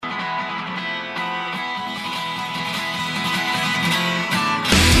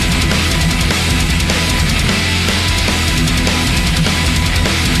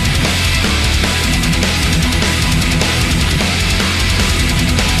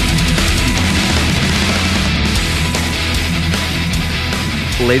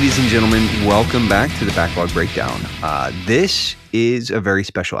Ladies and gentlemen, welcome back to the Backlog Breakdown. This is a very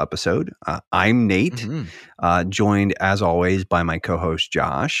special episode. I'm Nate, joined as always by my co-host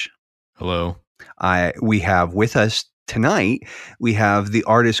Josh. Hello. We have with us tonight, we have the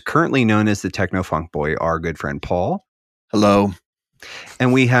artist currently known as the TechnoFunkBoy, our good friend Paul. Hello.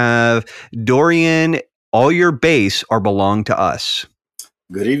 And we have Dorian, all your bass are belong to us.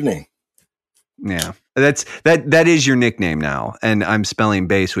 Good evening. Yeah. That is your nickname now, and I'm spelling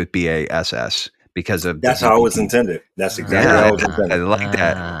bass with B-A-S-S because of that's how it was intended. That's exactly how it was intended.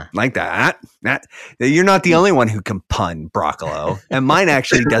 I like that. You're not the only one who can pun, Broccolo, and mine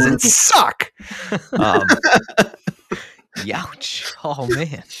actually doesn't suck. Youch! Oh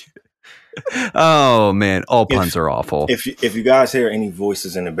man! All puns are awful. If you guys hear any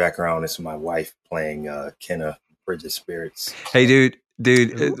voices in the background, it's my wife playing Kenna Bridget Spirits. Hey, dude.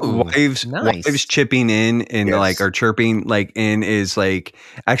 Ooh, wives chipping in and Yes. like are chirping like in is like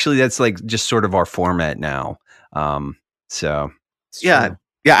actually that's like just sort of our format now. So Yeah,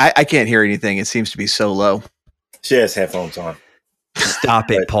 I can't hear anything. It seems to be so low. She has headphones on. stop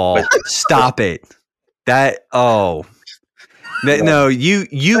it, Paul. Stop it. No, you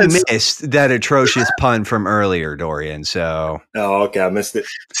missed that atrocious pun from earlier, Dorian. So Okay, I missed it.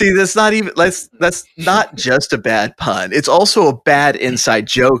 See, that's not just a bad pun. It's also a bad inside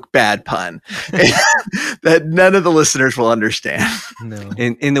joke, bad pun that none of the listeners will understand. No.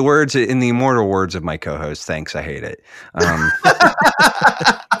 In the immortal words of my co-host, thanks, I hate it.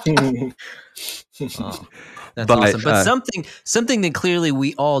 That's awesome. But something that clearly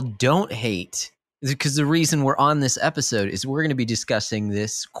we all don't hate, because the reason we're on this episode is we're going to be discussing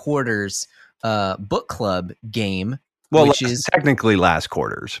this quarter's book club game. Well, which is technically last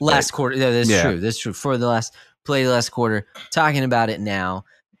quarter's. Quarter. Yeah, that's true. That's true. For the last quarter, talking about it now.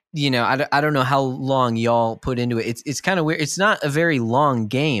 You know, I don't know how long y'all put into it. It's kind of weird. It's not a very long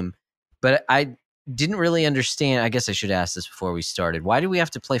game, but I didn't really understand. I guess I should ask this before we started. Why do we have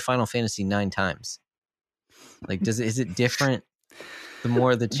to play Final Fantasy 9 times? Like, is it different? The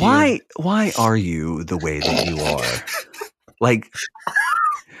more that you... Why are you the way that you are? Like,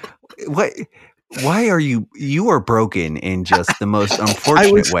 what? Why are you are broken in just the most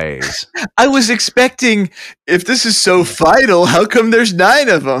unfortunate ways? I was expecting, if this is so vital, how come there's 9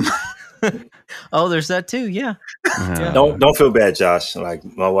 of them? Oh, there's that too. Yeah. Yeah. Don't feel bad, Josh. Like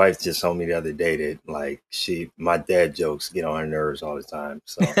my wife just told me the other day that like my dad jokes get on her nerves all the time.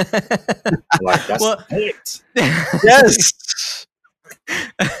 So like that's it. Yes.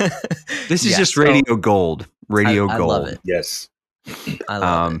 This is just radio gold. Radio I gold. love it. Yes. I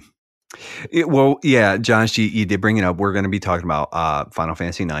love it. Well, yeah, Josh, you did bring it up. We're going to be talking about Final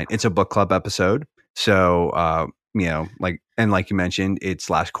Fantasy 9. It's a book club episode. So, like you mentioned, it's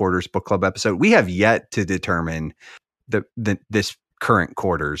last quarter's book club episode. We have yet to determine this current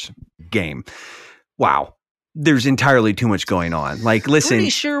quarter's game. Wow. There's entirely too much going on. Like, listen. Pretty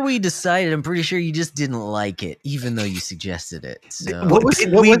sure we decided. I'm pretty sure you just didn't like it, even though you suggested it. So.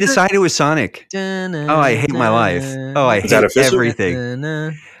 We decided it was Sonic. Oh, I hate my life. Oh, I hate everything.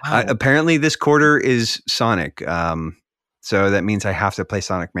 Wow. Apparently, this quarter is Sonic. So that means I have to play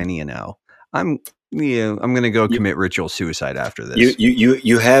Sonic Mania now. I'm going to go commit ritual suicide after this.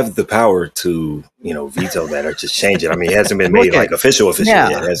 You have the power to veto that or just change it. I mean, it hasn't been made like official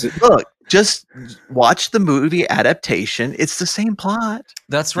yet, has it? Look, just watch the movie adaptation. It's the same plot.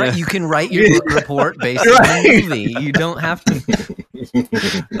 That's right. You can write your book report based on the movie. You don't have to.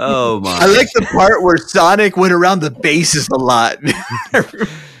 Oh my! I like the part where Sonic went around the bases a lot. But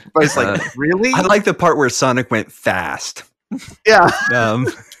it's like, really? I like the part where Sonic went fast. Yeah.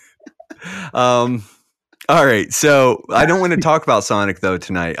 All right, so I don't want to talk about Sonic though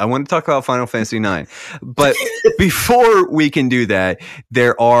tonight. I want to talk about Final Fantasy 9. But before we can do that,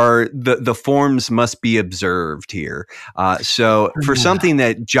 there are the forms must be observed here. So for something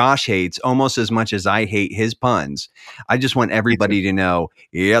that Josh hates almost as much as I hate his puns, I just want everybody to know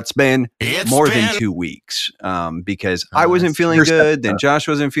it's been more than 2 weeks. Because I wasn't feeling good, then Josh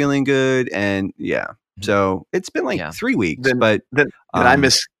wasn't feeling good, and yeah. So it's been like 3 weeks, but I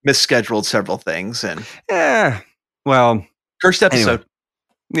misscheduled several things, and well, cursed episode.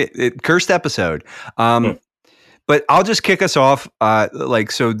 Anyway, cursed episode. But I'll just kick us off.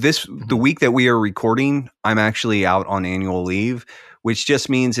 The week that we are recording, I'm actually out on annual leave, which just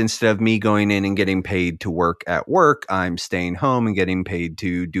means instead of me going in and getting paid to work at work, I'm staying home and getting paid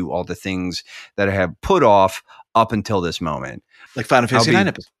to do all the things that I have put off up until this moment, like Final Fantasy 9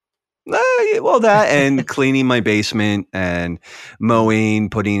 episode. Well, that and cleaning my basement and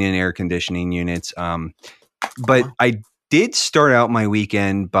mowing, putting in air conditioning units. But I did start out my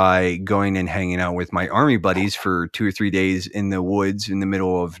weekend by going and hanging out with my army buddies for 2 or 3 days in the woods in the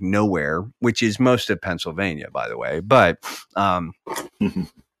middle of nowhere, which is most of Pennsylvania, by the way. But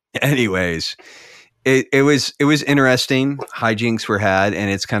anyways, it was interesting. Hijinks were had,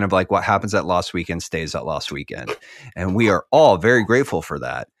 and it's kind of like what happens at Lost Weekend stays at Lost Weekend. And we are all very grateful for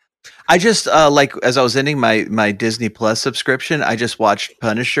that. I just like as I was ending my Disney Plus subscription, I just watched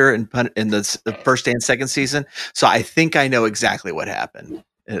Punisher in the first and second season. So I think I know exactly what happened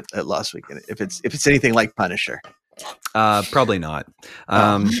at Lost Weekend. If it's anything like Punisher, probably not.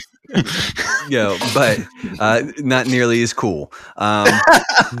 But not nearly as cool.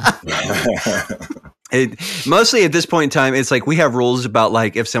 Mostly at this point in time, it's like we have rules about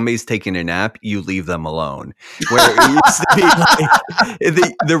like if somebody's taking a nap, you leave them alone. Where it used to be like,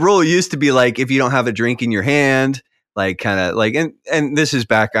 the rule used to be like if you don't have a drink in your hand, like kind of like and this is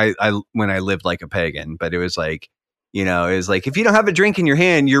back I when I lived like a pagan, but it was like it was like if you don't have a drink in your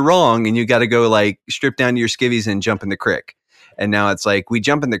hand, you're wrong, and you got to go like strip down to your skivvies and jump in the creek. And now it's like we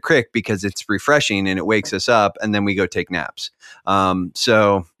jump in the creek because it's refreshing and it wakes us up, and then we go take naps.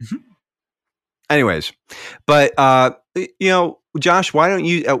 Anyways, but Josh, why don't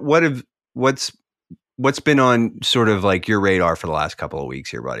you? What's been on sort of like your radar for the last couple of weeks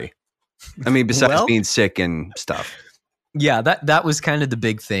here, buddy? I mean, besides being sick and stuff. Yeah, that was kind of the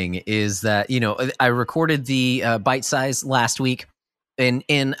big thing. Is that I recorded the bite size last week, and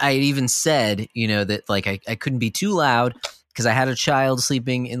I even said that like I couldn't be too loud because I had a child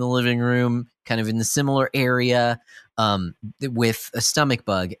sleeping in the living room, kind of in the similar area. With a stomach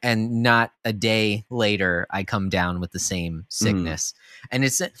bug, and not a day later I come down with the same sickness. And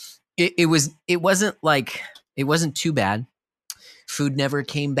it wasn't too bad. Food never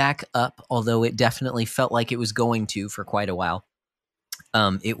came back up, although it definitely felt like it was going to for quite a while.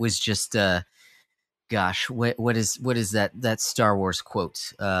 It was just gosh, what is that Star Wars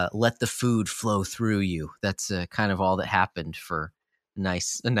quote? Let the food flow through you. That's kind of all that happened for a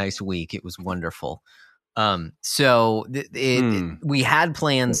nice week. It was wonderful. We had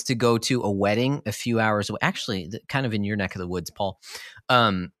plans to go to a wedding a few hours away, actually kind of in your neck of the woods, Paul.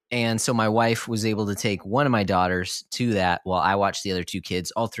 And so my wife was able to take one of my daughters to that while I watched the other two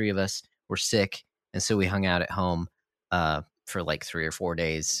kids. All three of us were sick. And so we hung out at home, for like 3 or 4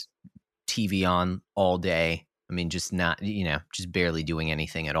 days, TV on all day. I mean, just not, just barely doing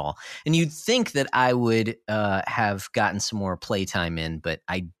anything at all. And you'd think that I would, have gotten some more playtime in, but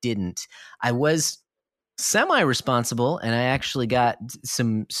I didn't. I was semi-responsible, and I actually got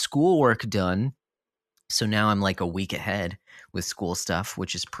some schoolwork done. So now I'm like a week ahead with school stuff,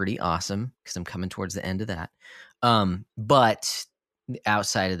 which is pretty awesome because I'm coming towards the end of that. But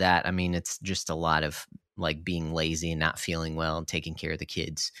outside of that, I mean, it's just a lot of like being lazy and not feeling well and taking care of the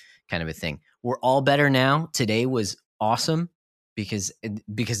kids kind of a thing. We're all better now. Today was awesome because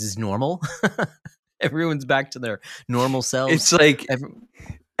it's normal. Everyone's back to their normal selves. It's like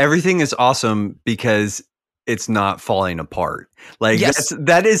everything is awesome because it's not falling apart. Like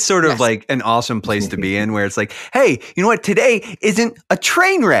that is sort of like an awesome place to be in, where it's like, hey, you know what? Today isn't a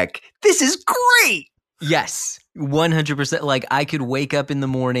train wreck. This is great. Yes, 100%. Like I could wake up in the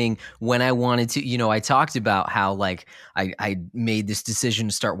morning when I wanted to. I talked about how like I made this decision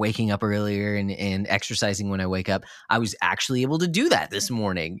to start waking up earlier and exercising when I wake up. I was actually able to do that this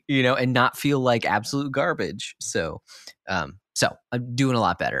morning, and not feel like absolute garbage. So I'm doing a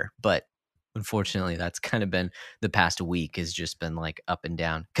lot better, but unfortunately, that's kind of been the past week has just been like up and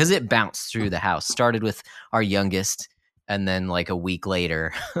down because it bounced through the house. Started with our youngest, and then like a week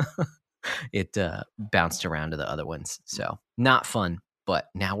later, it bounced around to the other ones. So not fun, but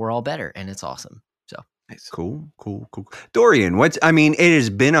now we're all better, and it's awesome. So cool. Dorian, it has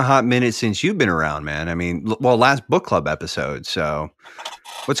been a hot minute since you've been around, man. I mean, last book club episode. So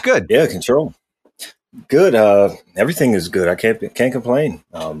what's good? Yeah, Control. Good. Everything is good. I can't complain.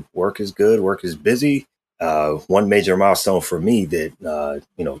 Work is good. Work is busy. One major milestone for me that,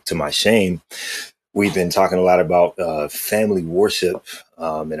 to my shame, we've been talking a lot about family worship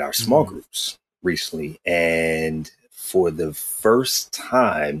in our small groups recently. And for the first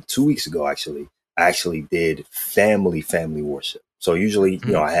time, 2 weeks ago, I actually did family worship. So usually,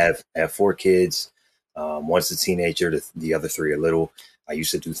 I have 4 kids. One's a teenager. The other 3 are little. I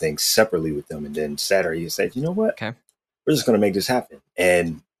used to do things separately with them. And then Saturday, you said, you know what? Okay. We're just going to make this happen.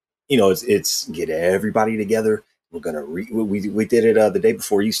 And, it's get everybody together. We're going to we did it the day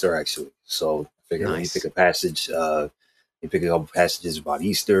before Easter, actually. So I figured let me pick a passage, pick a couple passages about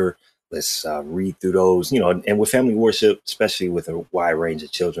Easter. Let's read through those, and with family worship, especially with a wide range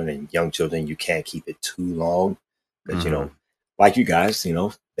of children and young children, you can't keep it too long because, like you guys,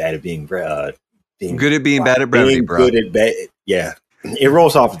 that being good at being bad at brevity, being bro. good at bad. Yeah, it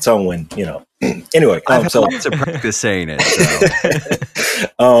rolls off the tongue when Anyway, I've had lots of practice saying it.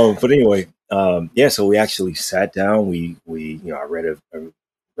 So. But anyway, yeah. So we actually sat down. I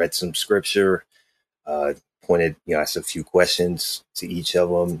read some scripture. Pointed, asked a few questions to each of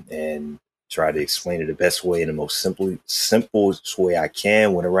them, and try to explain it the best way in the most simplest way I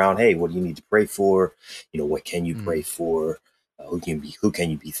can. Went around, hey, what do you need to pray for? What can you pray for? Who can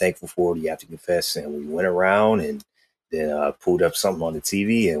you be thankful for? Do you have to confess? And we went around and then pulled up something on the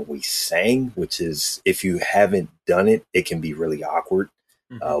TV and we sang, which is, if you haven't done it, it can be really awkward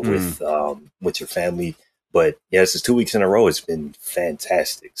with your family. But yeah, this is 2 weeks in a row. It's been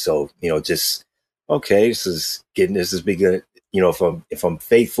fantastic. So, just, okay, this is big. If I'm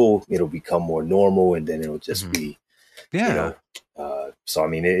faithful, it'll become more normal, and then it'll just be, so I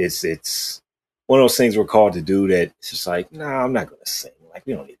mean, it's one of those things we're called to do that it's just like, nah, I'm not going to sing. Like,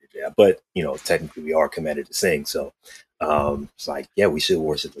 we don't need to do that. But technically, we are commanded to sing. So it's like, yeah, we should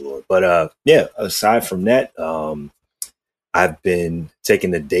worship the Lord. But yeah, aside from that, I've been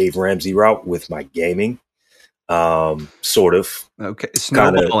taking the Dave Ramsey route with my gaming, sort of. Okay,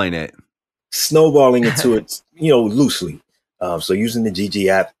 snowballing into it, loosely. So using the GG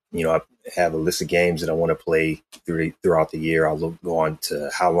app, I have a list of games that I want to play throughout the year. I'll go on to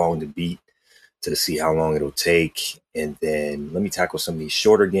how long to beat to see how long it'll take. And then let me tackle some of these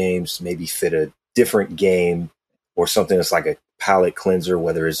shorter games, maybe fit a different game or something that's like a palate cleanser,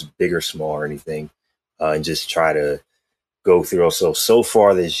 whether it's big or small or anything, and just try to go through. So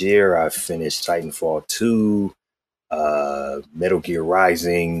far this year, I've finished Titanfall 2, Metal Gear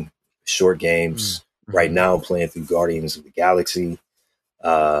Rising, short games. Right now, I'm playing through Guardians of the Galaxy,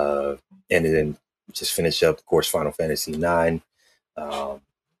 and then just finish up, of course, Final Fantasy 9.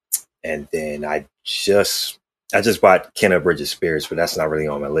 And then I just bought Kenna Bridge of Spirits, but that's not really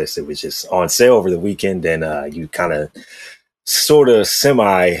on my list. It was just on sale over the weekend, and you kind of, sort of,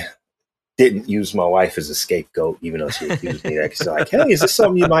 semi didn't use my wife as a scapegoat, even though she accused me. She's like, "Hey, is this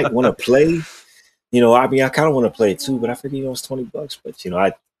something you might want to play?" I mean, I kind of want to play it too, but I figured it's $20. But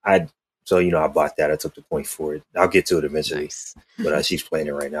I bought that. I took the point for it. I'll get to it eventually. Nice. But she's playing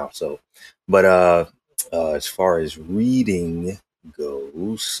it right now. So, but as far as reading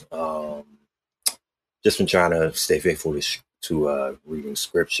goes, just been trying to stay faithful to reading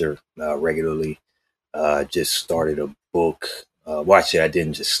scripture regularly. Just started a book. Well, actually, I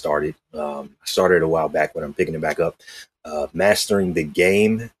didn't just start it. I started a while back, but I'm picking it back up. Mastering the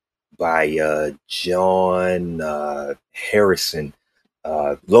Game by John Harrison.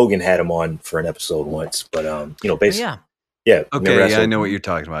 Logan had him on for an episode once, but basically, yeah. Okay, yeah, I know what you're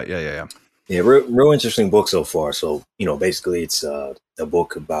talking about. Yeah. Yeah, real interesting book so far. So basically, it's a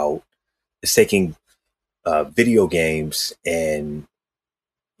book about taking video games and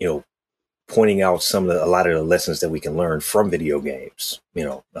pointing out a lot of the lessons that we can learn from video games.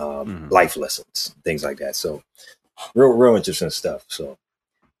 Life lessons, things like that. So real interesting stuff. So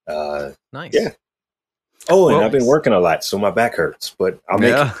nice. Yeah. Oh, and I've been working a lot, so my back hurts, but I'll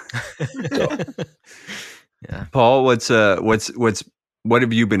make it. So. Yeah. Paul, what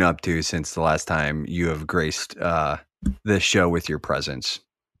have you been up to since the last time you have graced the show with your presence?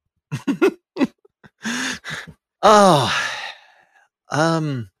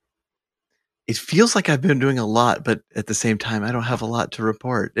 It feels like I've been doing a lot, but at the same time, I don't have a lot to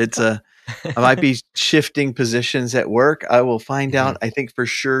report. I might be shifting positions at work. I will find out, I think, for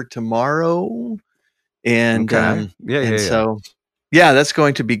sure tomorrow. And so that's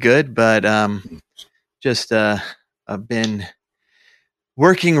going to be good. But I've been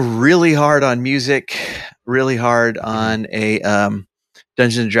working really hard on music, really hard on a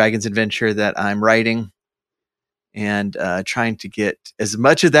Dungeons and Dragons adventure that I'm writing, and trying to get as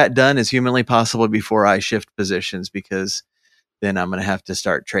much of that done as humanly possible before I shift positions, because then I'm going to have to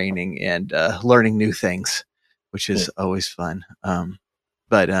start training and learning new things, which is always fun.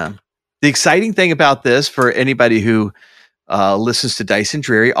 But the exciting thing about this, for anybody who listens to Dice and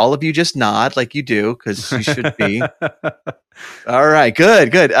Dreary, all of you just nod like you do, because you should be. All right,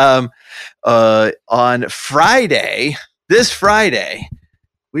 good. On Friday, this Friday,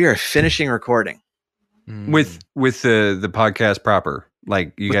 we are finishing recording with the podcast proper.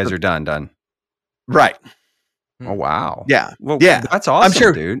 Like, you guys are done. Right. Oh wow. Yeah. Well, yeah. That's awesome, I'm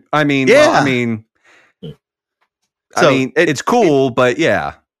sure, dude. I mean, it's cool, but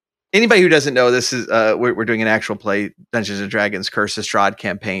yeah. Anybody who doesn't know, this is we're doing an actual play, Dungeons and Dragons Curse of Strahd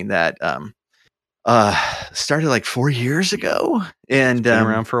campaign that started like 4 years ago, and it's been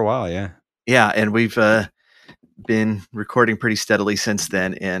around for a while. Yeah, and we've been recording pretty steadily since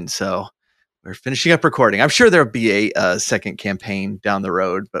then, and so we're finishing up recording. I'm sure there'll be a second campaign down the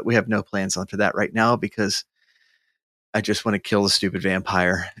road, but we have no plans on for that right now because I just want to kill the stupid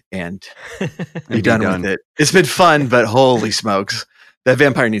vampire and be done with it. It's been fun, but holy smokes, that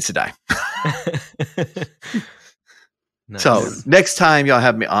vampire needs to die. Nice. So next time y'all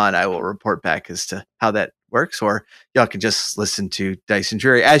have me on, I will report back as to how that works, or y'all can just listen to Dice and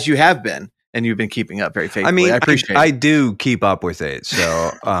Jury as you have been, and you've been keeping up very faithfully. I mean, I appreciate it. I do keep up with it.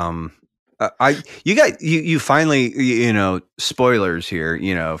 So, you finally, spoilers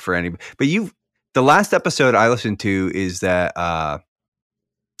here, for anybody, but the last episode I listened to is that,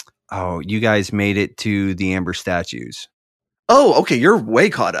 you guys made it to the Amber statues. Oh, okay. You're way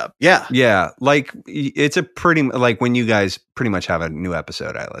caught up. Yeah. Yeah. Like it's when you guys pretty much have a new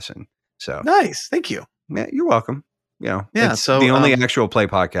episode, I listen. So nice. Thank you. Yeah. You're welcome. Yeah. It's the only actual play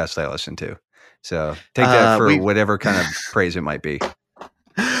podcast I listen to. So take that for whatever kind of praise it might be.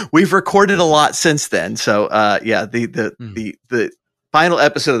 We've recorded a lot since then. So, the final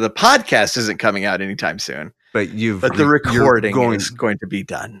episode of the podcast isn't coming out anytime soon, but the recording is going to be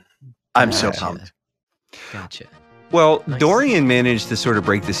done. I'm so pumped. Gotcha. Well, nice. Dorian managed to sort of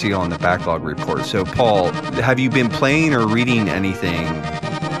break the seal on the backlog report. So, Paul, have you been playing or reading anything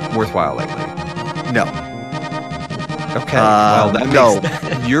worthwhile lately? No. Okay. Well, that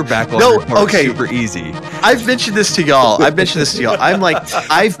makes your backlog report super easy. I've mentioned this to y'all. I'm like,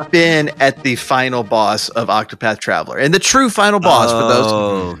 I've been at the final boss of Octopath Traveler, and the true final boss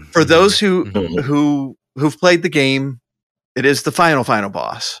for those who've played the game. It is the final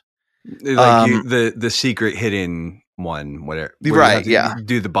boss. Like the secret hidden one, whatever. Right. Yeah.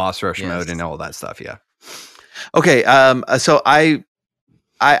 Do the boss rush mode and all that stuff. Yeah. Okay. So I'm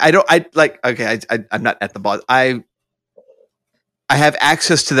not at the boss. I have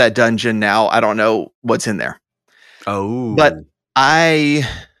access to that dungeon now. I don't know what's in there. Oh, but I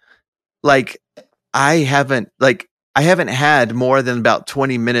haven't had more than about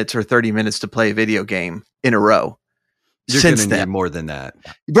 20 minutes or 30 minutes to play a video game in a row. You're going to need more than that.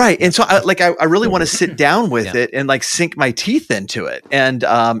 Right. And so I really want to sit down with it and sink my teeth into it. And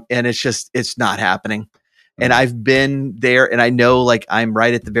it's not happening. And I've been there and I know I'm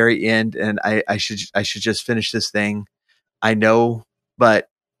right at the very end and I should just finish this thing. I know, but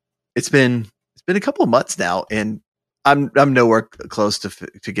it's been a couple of months now and I'm nowhere close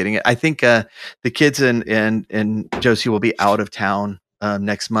to getting it. I think the kids and Josie will be out of town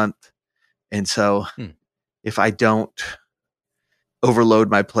next month. And so if I don't overload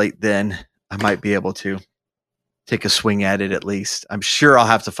my plate, then I might be able to take a swing at it at least. I'm sure I'll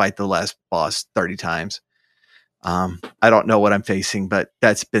have to fight the last boss 30 times. I don't know what I'm facing, but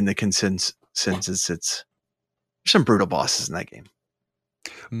that's been the consensus. There's some brutal bosses in that game.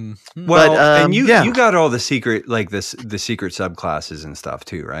 Well, and you got all the secret, the secret subclasses and stuff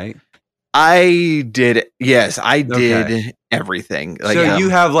too, right? I did. Yes, I did everything. So you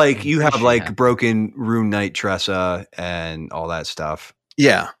have broken Rune Knight Tressa and all that stuff.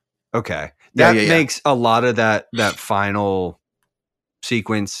 Yeah. Okay. That makes a lot of that final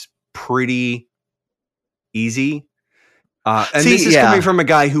sequence pretty easy. This is coming from a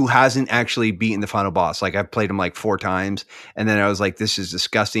guy who hasn't actually beaten the final boss. I've played him 4 times, and then I was like, "This is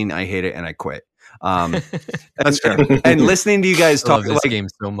disgusting. I hate it," and I quit. That's fair. And listening to you guys talk this game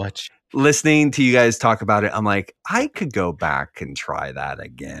so much. Listening to you guys talk about it, I'm like, I could go back and try that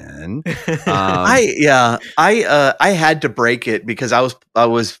again. I had to break it because I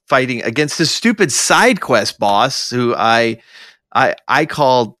was fighting against this stupid side quest boss who I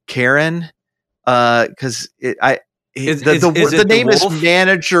called Karen because the name is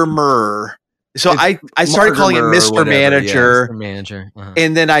Manager Mur. So I started calling it Mr. Manager. Mr. Manager.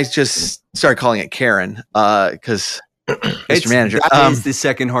 And then I just started calling it Karen because Mr. Manager. That is the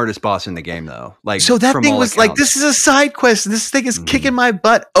second hardest boss in the game, though. So that thing was this is a side quest. And this thing is kicking my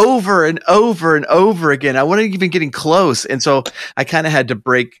butt over and over and over again. I wasn't even getting close. And so I kind of had to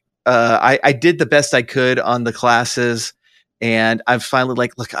break. I did the best I could on the classes. And I'm finally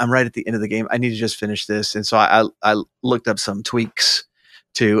look, I'm right at the end of the game. I need to just finish this. And so I looked up some tweaks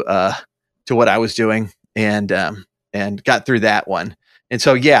to what I was doing and got through that one. And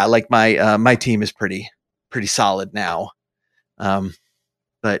so, my team is pretty solid now.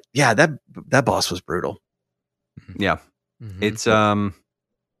 But yeah, that boss was brutal. Yeah. It's, and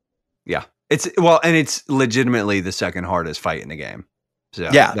it's legitimately the second hardest fight in the game. So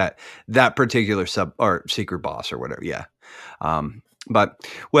that particular sub or secret boss or whatever. Yeah.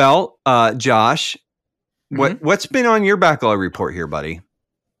 Josh, what's been on your backlog report here, buddy?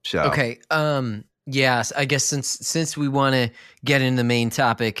 So okay, yes, I guess since we want to get into the main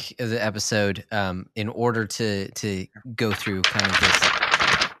topic of the episode, in order to go through kind of this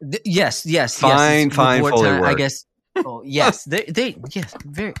Yes. Fine, Report fully time, I worked. guess. Oh, yes. They yes,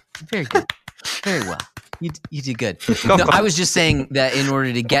 very, very good. Very well. You did good. No, I was just saying that in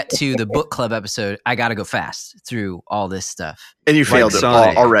order to get to the book club episode, I got to go fast through all this stuff. And you failed it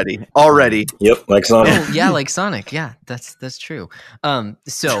already. Yep, like Sonic. Oh yeah, like Sonic. Yeah, that's true.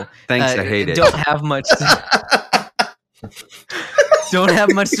 So Thanks, I hate it. Don't have much. Don't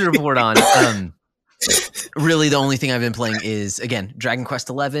have much to report on. Really, the only thing I've been playing is, again, Dragon Quest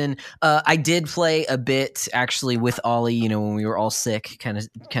XI. I did play a bit, actually, with Ollie, when we were all sick, kind of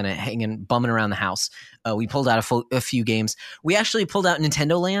hanging, bumming around the house. We pulled out a few games. We actually pulled out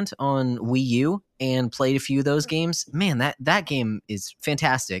Nintendo Land on Wii U and played a few of those games. Man, that game is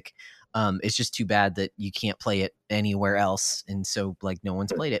fantastic. It's just too bad that you can't play it anywhere else, and so, no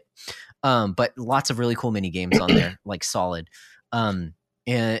one's played it. But lots of really cool mini games on there, solid.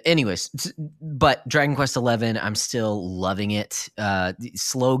 Anyways, but Dragon Quest XI, I'm still loving it.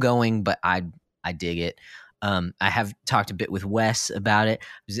 Slow going, but I dig it. I have talked a bit with Wes about it.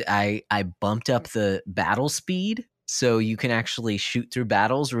 I bumped up the battle speed so you can actually shoot through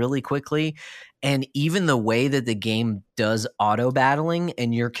battles really quickly. And even the way that the game does auto battling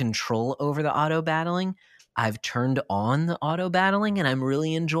and your control over the auto battling, I've turned on the auto battling and I'm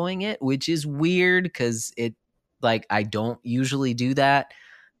really enjoying it, which is weird because I don't usually do that.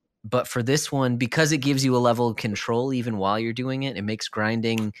 But for this one, because it gives you a level of control even while you're doing it, it makes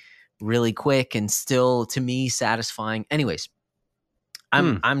grinding really quick and still, to me, satisfying. Anyways,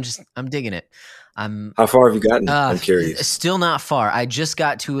 I'm digging it. How far have you gotten? I'm curious. Still not far. I just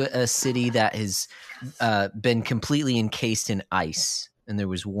got to a city that has been completely encased in ice, and there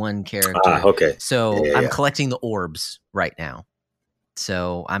was one character. Okay. So I'm collecting the orbs right now.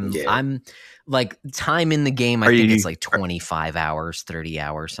 So I'm time in the game. I think it's 25 hours, 30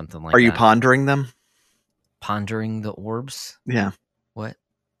 hours, something like that. Are you pondering them? Pondering the orbs? Yeah. What?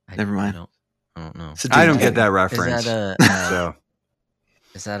 Never mind. I don't know. I don't get that reference.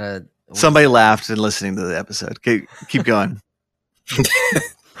 Is that a somebody laughed in listening to the episode. Keep going.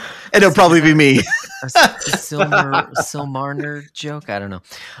 And it'll probably be me. A Silmarner joke? I don't know.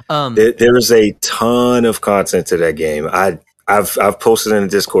 There is a ton of content to that game. I've posted in the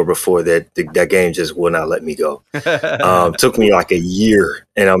Discord before that that game just will not let me go. Took me a year,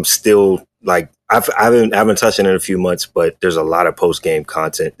 and I'm still I haven't touched it in a few months, but there's a lot of post game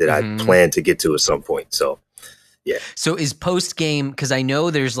content that I plan to get to at some point. So, yeah. So is post game, because I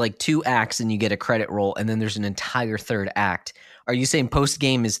know there's 2 acts and you get a credit roll, and then there's an entire third act. Are you saying post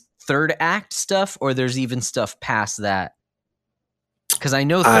game is third act stuff, or there's even stuff past that? Because I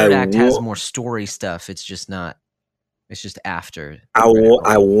know third act has more story stuff. It's just not. It's just after. I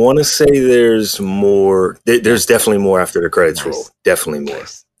want to say there's more. There's definitely more after the credits roll. Definitely more.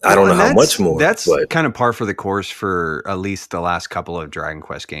 Nice. I don't know how much more. That's kind of par for the course for at least the last couple of Dragon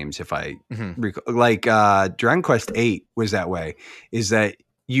Quest games. If I recall, Dragon Quest 8 was that way. Is that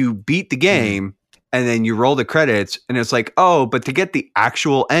you beat the game and then you roll the credits, and it's but to get the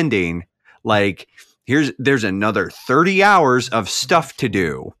actual ending, there's another 30 hours of stuff to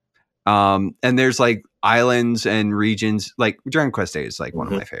do. And there's islands and regions. Dragon Quest 8 is one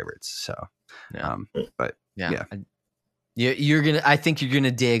of my favorites. So, but yeah. I think you're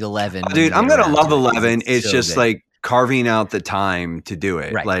gonna dig 11, dude. I'm gonna love 11. It's so just good. Carving out the time to do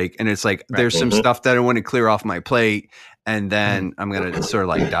it. Right. And it's there's some stuff that I want to clear off my plate, and then I'm gonna sort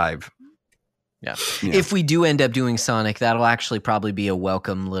of dive. Yeah. If we do end up doing Sonic, that'll actually probably be a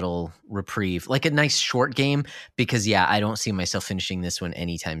welcome little reprieve, a nice short game, because I don't see myself finishing this one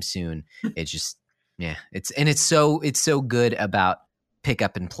anytime soon. It's just, it's so good about pick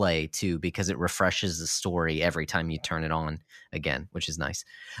up and play too, because it refreshes the story every time you turn it on again, which is nice.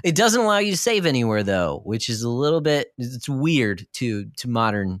 It doesn't allow you to save anywhere though, which is a little bit, it's weird to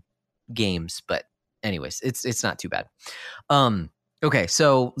modern games, but anyways, it's not too bad. Okay,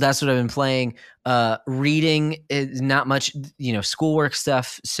 so that's what I've been playing. Reading is not much, schoolwork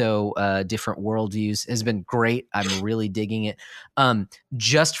stuff. So different worldviews has been great. I'm really digging it.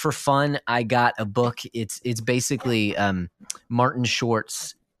 Just for fun, I got a book. It's basically Martin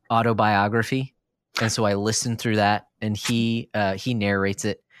Short's autobiography, and so I listened through that, and he narrates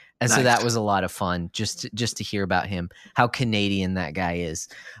it. And nice. So that was a lot of fun just to hear about him, how Canadian that guy is.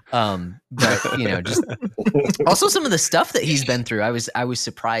 But just also some of the stuff that he's been through. I was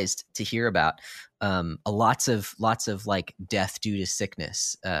surprised to hear about. Lots of death due to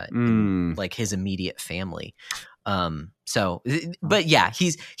sickness, in, his immediate family. But yeah,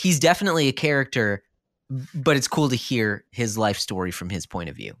 he's definitely a character, but it's cool to hear his life story from his point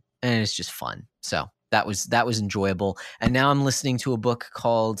of view, and it's just fun. So that was enjoyable. And now I'm listening to a book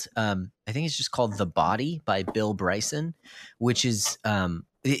called I think it's just called The Body by Bill Bryson, which is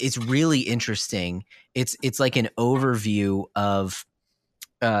it's really interesting. It's like an overview of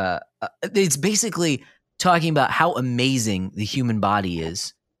it's basically talking about how amazing the human body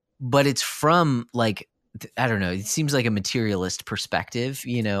is, but it's from like, I don't know, it seems like a materialist perspective.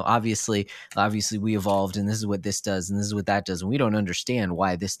 Obviously we evolved and this is what this does and this is what that does, and we don't understand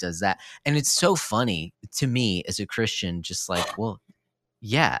why this does that. And it's so funny to me as a Christian, just like, well,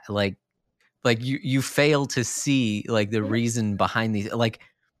 yeah, like you fail to see like the reason behind these, like,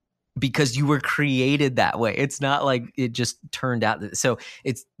 because you were created that way. It's not like it just turned out so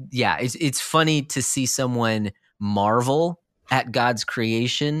it's funny to see someone marvel at God's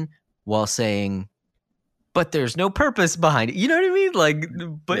creation while saying, but there's no purpose behind it. You know what I mean? Like,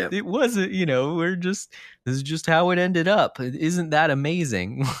 but It wasn't, this is just how it ended up. Isn't that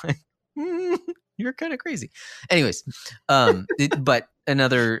amazing? You're kind of crazy. Anyways, but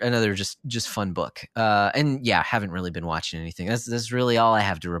another just fun book. And yeah, haven't really been watching anything. That's really all I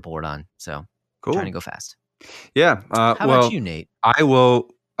have to report on. So cool. Trying to go fast. Yeah. How about you, Nate?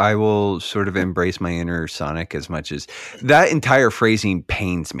 I will sort of embrace my inner Sonic as much as that entire phrasing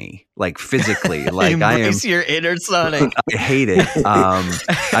pains me, like physically. Like embrace your inner Sonic. I hate it.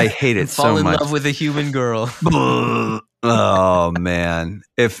 I hate it so much. Fall in love with a human girl. Oh man,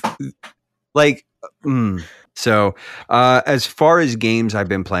 So as far as games I've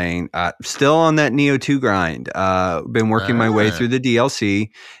been playing, still on that Neo 2 grind. Been working my way through the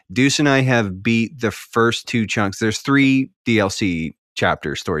DLC. Deuce and I have beat the first 2 chunks. There's 3 DLC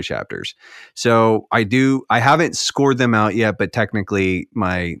story chapters. So I haven't scored them out yet, but technically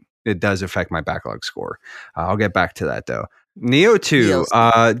it does affect my backlog score. I'll get back to that though. Neo 2,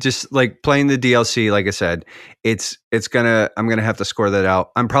 just like playing the DLC, like I said, I'm gonna have to score that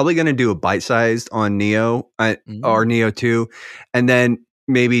out. I'm probably gonna do a bite-sized on Neo or Neo 2, and then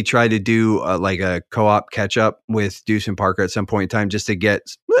maybe try to do like a co-op catch-up with Deuce and Parker at some point in time, just to get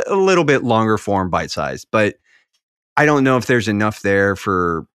a little bit longer form bite-sized. But I don't know if there's enough there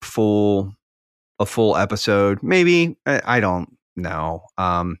for a full episode. Maybe I don't know.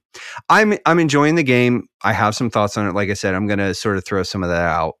 I'm enjoying the game. I have some thoughts on it. Like I said, I'm gonna sort of throw some of that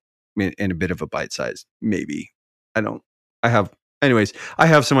out in a bit of a bite size. Maybe I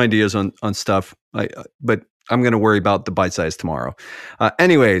have some ideas on stuff. But I'm gonna worry about the bite size tomorrow.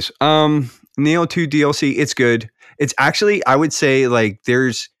 Anyways, Neo 2 DLC. It's good. It's actually, I would say, like,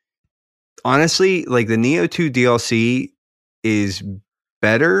 there's honestly, like, the Neo 2 DLC is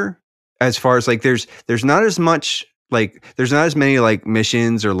better as far as like there's not as much, like, there's not as many like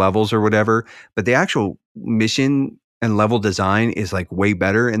missions or levels or whatever, but the actual mission and level design is like way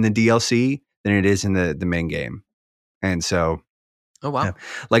better in the DLC than it is in the main game. And so, oh wow, yeah.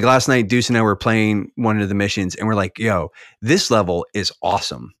 Like last night, Deuce and I were playing one of the missions and we're like, yo, this level is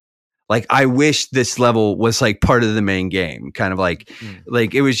awesome. Like, I wish this level was like part of the main game, kind of like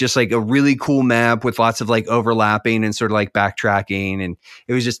it was just like a really cool map with lots of like overlapping and sort of like backtracking. And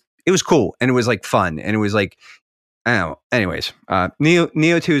it was cool. And it was like fun. And it was like, I don't know. Anyways,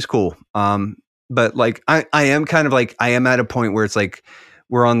 Neo 2 is cool. But like, I am kind of like, I am at a point where it's like,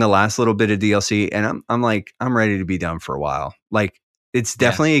 we're on the last little bit of DLC and I'm like, I'm ready to be done for a while. Like, it's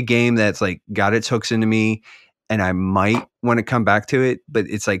definitely a game that's like got its hooks into me. And I might want to come back to it, but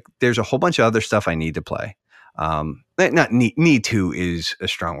it's like there's a whole bunch of other stuff I need to play. Not need to is a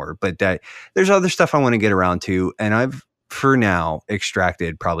strong word, but that there's other stuff I want to get around to, and I've for now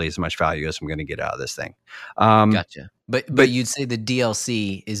extracted probably as much value as I'm going to get out of this thing. Gotcha. But you'd say the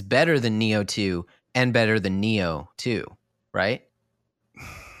DLC is better than Neo 2 and better than Neo 2, right?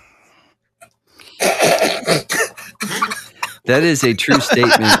 That is a true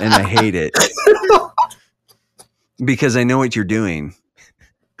statement, and I hate it. Because I know what you're doing.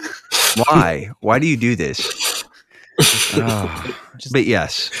 Why? Why do you do this? But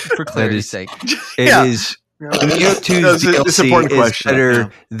yes, for clarity's sake, it is. Neo 2's DLC is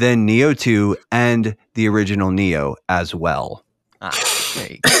better than Neo 2 and the original Neo as well.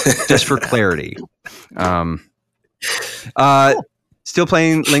 Just for clarity. Still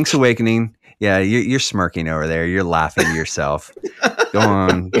playing Link's Awakening. Yeah, you're smirking over there. You're laughing to yourself. Go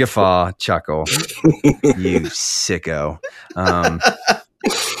on, guffaw, chuckle. You sicko.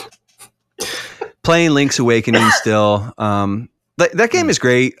 Playing Link's Awakening still. That game is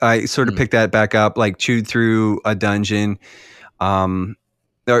great. I sort of picked that back up, like chewed through a dungeon. Or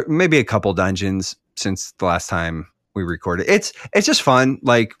maybe a couple dungeons since the last time we recorded. It's just fun.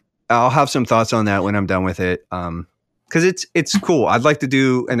 Like, I'll have some thoughts on that when I'm done with it. Because it's cool. I'd like to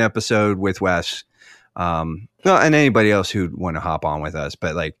do an episode with Wes, and anybody else who'd want to hop on with us.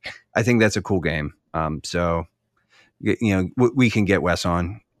 But like, I think that's a cool game. So we can get Wes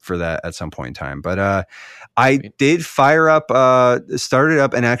on for that at some point in time. But I did fire up, started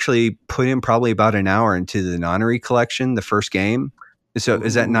up, and actually put in probably about an hour into the Nonary collection, the first game. So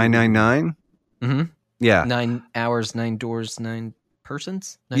is that 999? Mm-hmm. Yeah, 9 hours, 9 doors, 9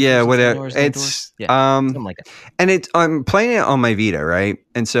 persons. 9 yeah, persons, whatever. 9 hours, 9 doors? It's something like that. And I'm playing it on my Vita, right?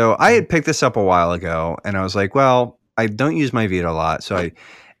 And so I had picked this up a while ago, and I was like, well, I don't use my Vita a lot, so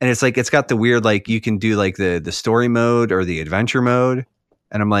and it's like it's got the weird, like, you can do like the story mode or the adventure mode,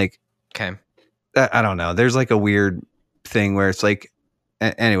 and I'm like, okay, I don't know. There's like a weird thing where it's like,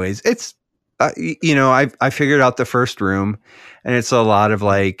 anyways, it's I figured out the first room, and it's a lot of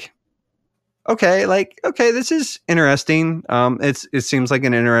like, okay, this is interesting. It seems like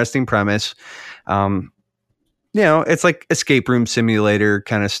an interesting premise. It's like escape room simulator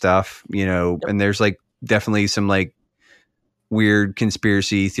kind of stuff, and there's like definitely some like weird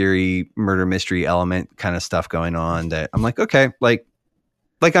conspiracy theory, murder mystery element kind of stuff going on that I'm like, okay,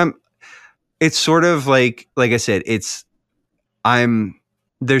 it's sort of like I said,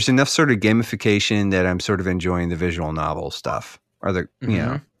 there's enough sort of gamification that I'm sort of enjoying the visual novel stuff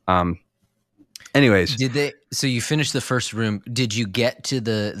anyways. So you finished the first room. Did you get to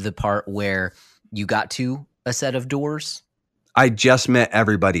the part where you got to a set of doors? I just met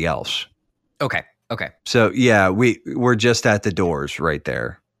everybody else. Okay. So yeah, we're just at the doors right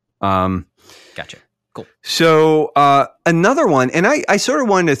there. Gotcha. Cool. So another one, and I sort of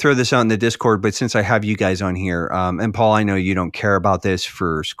wanted to throw this out in the Discord, but since I have you guys on here, and Paul, I know you don't care about this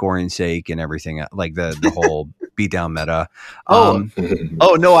for scoring sake and everything, like the whole beatdown meta. Oh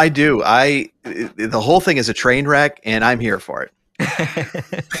no, I do. The whole thing is a train wreck, and I'm here for it.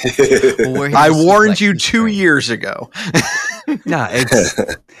 I warned you 2 years ago. Nah,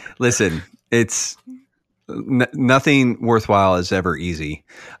 listen, it's nothing worthwhile is ever easy.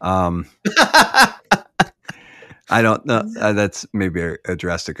 I don't know. That's maybe a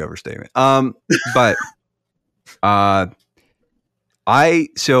drastic overstatement. But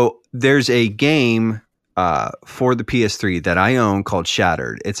so there's a game for the PS3 that I own called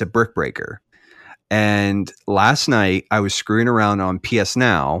Shattered. It's a brick breaker. And last night I was screwing around on PS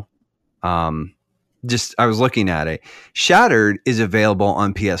Now. I was looking at it. Shattered is available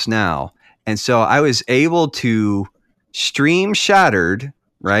on PS Now. And so I was able to stream Shattered,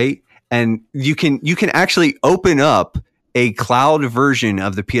 right? And you can actually open up a cloud version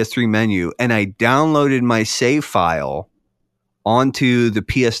of the PS3 menu. And I downloaded my save file onto the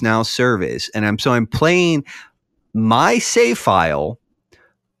PS Now service. And I'm playing my save file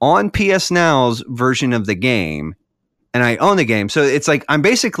on PS Now's version of the game. And I own the game. So it's like I'm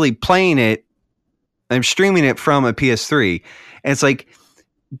basically playing it. I'm streaming it from a PS3. And it's like,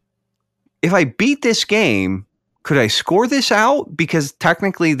 if I beat this game, could I score this out? Because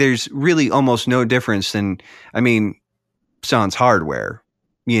technically there's really almost no difference sans hardware,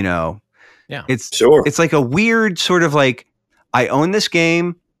 Yeah. It's like a weird sort of like, I own this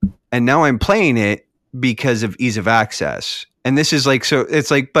game and now I'm playing it because of ease of access. And this is like, so it's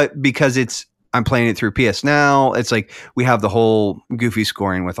like, but because I'm playing it through PS Now, it's like we have the whole goofy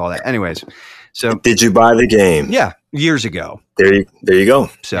scoring with all that. Anyways, so did you buy the game? Yeah, years ago. There you go.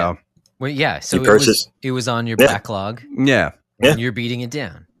 So. Yeah. Well, yeah. So it was on your backlog. Yeah. And you're beating it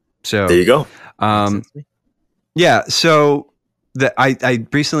down. So there you go. Yeah. So I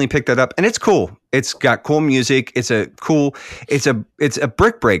recently picked that up, and it's cool. It's got cool music. It's a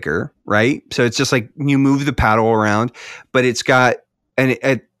brick breaker, right? So it's just like you move the paddle around, but it's got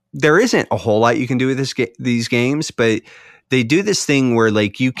there isn't a whole lot you can do with these games, but they do this thing where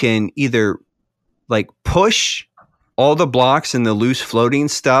like you can either like push all the blocks and the loose floating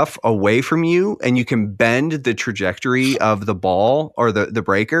stuff away from you, and you can bend the trajectory of the ball or the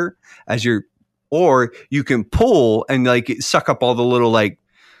breaker or you can pull and like suck up all the little like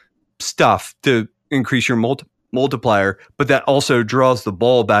stuff to increase your multiplier, but that also draws the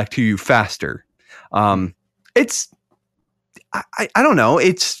ball back to you faster. It's I don't know.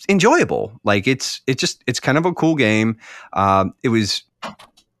 It's enjoyable. Like it's kind of a cool game. It was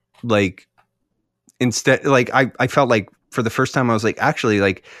like, instead, like I felt like for the first time I was like, actually,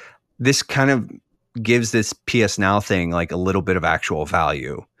 like this kind of gives this PS Now thing like a little bit of actual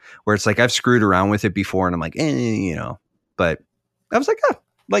value, where it's like I've screwed around with it before and I'm like, but I was like,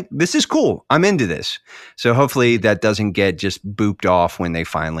 like this is cool. I'm into this. So hopefully that doesn't get just booped off when they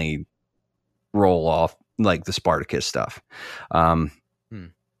finally roll off like the Spartacus stuff.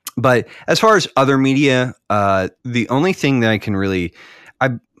 But as far as other media, the only thing that I can really,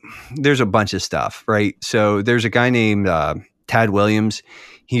 there's a bunch of stuff, right? So there's a guy named Tad Williams.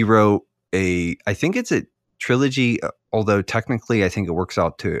 He wrote I think it's a trilogy, although technically I think it works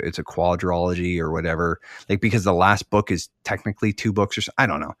out to it's a quadrilogy or whatever, like because the last book is technically 2 books or I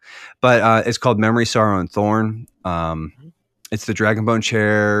don't know, but it's called Memory, Sorrow, and Thorn. It's the Dragonbone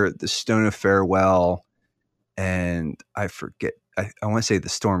Chair, the Stone of Farewell, and I forget. I want to say the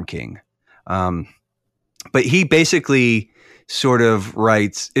Storm King, but he basically sort of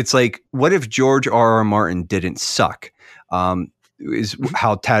writes. It's like, what if George R.R. Martin didn't suck? Is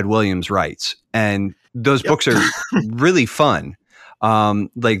how Tad Williams writes, and those books are really fun.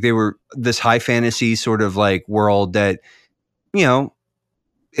 Like they were this high fantasy sort of like world that, you know,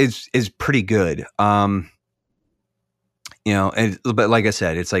 is pretty good. You know, but like I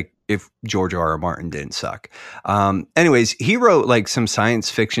said, it's like if George R.R. Martin didn't suck. Anyways, he wrote like some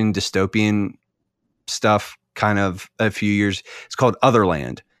science fiction dystopian stuff kind of a few years. It's called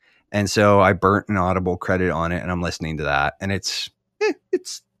Otherland. And so I burnt an Audible credit on it and I'm listening to that. And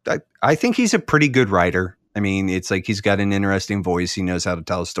I think he's a pretty good writer. I mean, it's like he's got an interesting voice. He knows how to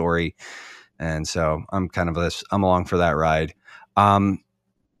tell a story. And so I'm I'm along for that ride.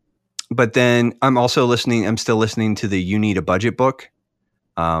 But then I'm still listening to the You Need a Budget book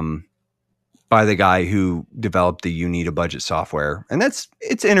by the guy who developed the You Need a Budget software. And it's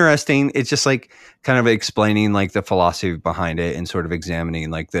interesting. It's just like kind of explaining like the philosophy behind it and sort of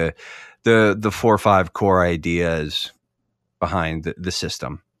examining like the 4 or 5 core ideas behind the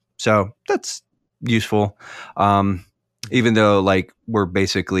system. So that's useful. Even though like we're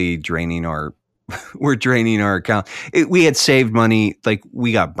basically draining our account. We had saved money. Like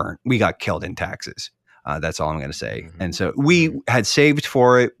we got burnt. We got killed in taxes. That's all I'm going to say. Mm-hmm. And so we had saved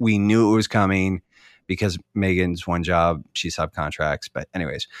for it. We knew it was coming because Megan's one job, she subcontracts. But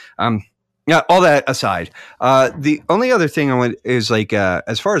anyways, yeah, all that aside, the only other thing I want is like,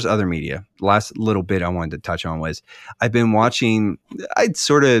 as far as other media, last little bit I wanted to touch on was I'd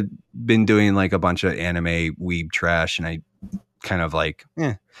sort of been doing like a bunch of anime weeb trash and I kind of like,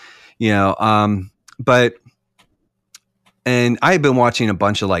 and I've been watching a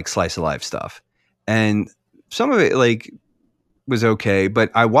bunch of like slice of life stuff and some of it like was okay, but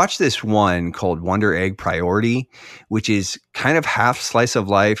I watched this one called Wonder Egg Priority, which is kind of half slice of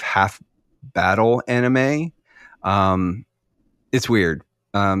life, half battle anime. It's weird.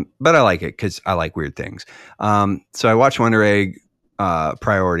 But I like it because I like weird things. So I watched Wonder Egg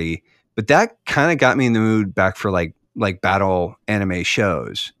Priority, but that kind of got me in the mood back for like battle anime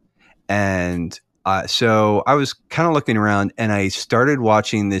shows. And so I was kind of looking around and I started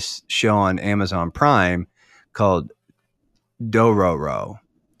watching this show on Amazon Prime called Dororo.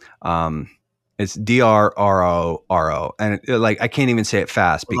 It's Drroro. And like, I can't even say it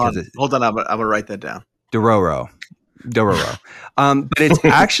fast hold on. I'm going to write that down. Dororo. But it's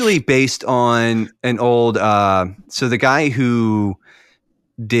actually based on an old, so the guy who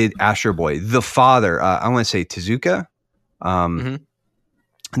did Astro Boy, the father, I want to say Tezuka,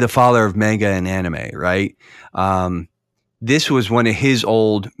 the father of manga and anime, right? This was one of his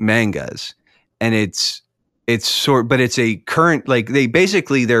old mangas, and it's a current, like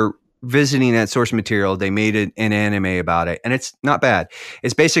they're visiting that source material. They made an anime about it, and it's not bad.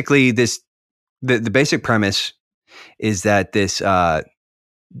 It's basically the basic premise is that this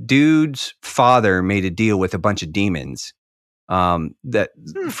dude's father made a deal with a bunch of demons that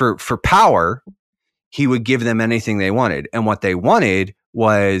for power, he would give them anything they wanted. And what they wanted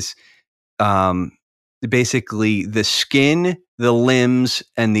was basically the skin, the limbs,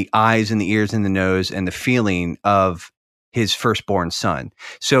 and the eyes and the ears and the nose and the feeling of his firstborn son.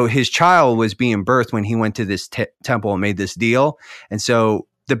 So his child was being birthed when he went to this temple and made this deal. And so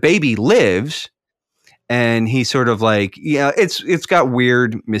the baby lives, and he's sort of like, it's got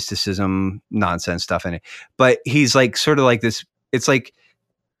weird mysticism, nonsense stuff in it. But he's like sort of like this, it's like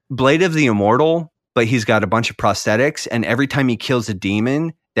Blade of the Immortal, but he's got a bunch of prosthetics. And every time he kills a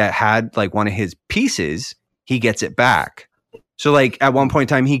demon that had like one of his pieces, he gets it back. So like at one point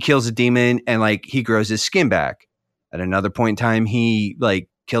in time, he kills a demon and like he grows his skin back. At another point in time, he like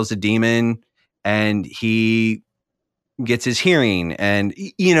kills a demon and he gets his hearing. And,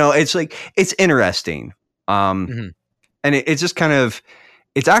 it's like, it's interesting. And it's just kind of,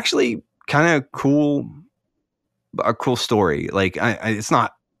 it's actually kind of cool, a cool story. Like it's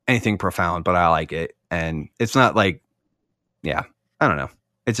not anything profound, but I like it. And it's not like, I don't know.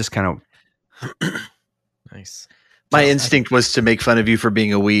 It's just kind of nice. My instinct was to make fun of you for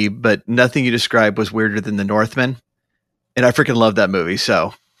being a weeb, but nothing you described was weirder than The Northman. And I freaking love that movie.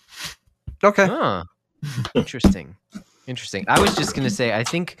 So, okay. Interesting. I was just gonna say, I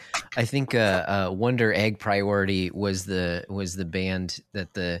think Wonder Egg Priority was the band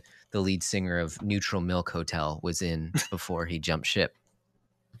that the lead singer of Neutral Milk Hotel was in before he jumped ship.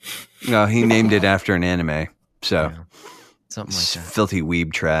 No, he named it after an anime. So Yeah. Something like that. Filthy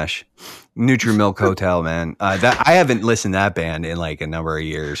weeb trash. Nutri-Milk Hotel, man. That I haven't listened to that band in like a number of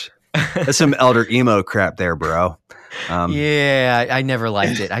years. That's some elder emo crap there, bro. Yeah, I never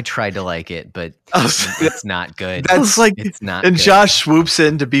liked it. I tried to like it, but it's not good. That's like, it's not. And good. Josh swoops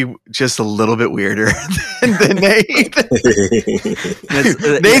in to be just a little bit weirder than Nate.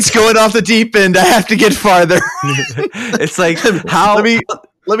 Nate's going off the deep end. I have to get farther. It's like how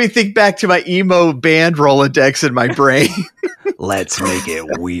let me think back to my emo band Rolodex in my brain. Let's make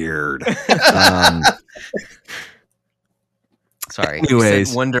it weird. Sorry. Anyways. You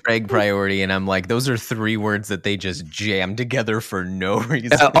said Wonder Egg Priority, and I'm like, those are 3 words that they just jammed together for no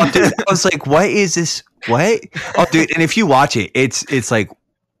reason. Dude, I was like, what is this? What? Oh, dude, and if you watch it, it's like,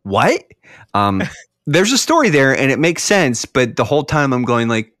 what? There's a story there, and it makes sense, but the whole time I'm going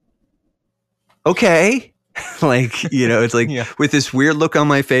like, okay. Like, you know, it's like with this weird look on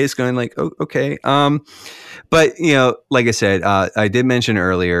my face going like, oh, okay. But, you know, like I said, I did mention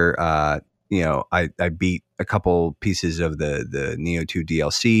earlier, you know, I beat a couple pieces of the Neo 2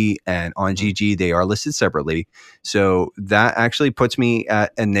 DLC, and on GG they are listed separately. So that actually puts me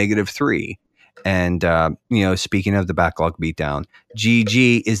at a -3. And, you know, speaking of the Backlog Beatdown,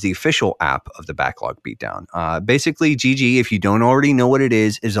 GG is the official app of the Backlog Beatdown. Basically, GG, if you don't already know what it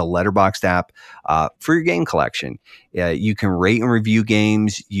is a letterboxed app for your game collection. You can rate and review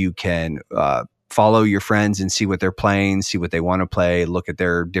games. You can follow your friends and see what they're playing, see what they want to play, look at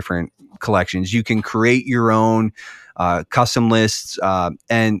their different collections. You can create your own custom lists,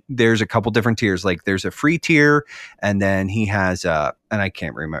 and there's a couple different tiers. Like there's a free tier, and then he has and I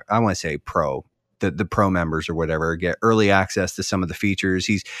can't remember, I want to say pro, the pro members or whatever get early access to some of the features.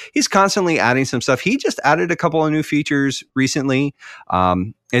 He's constantly adding some stuff. He just added a couple of new features recently.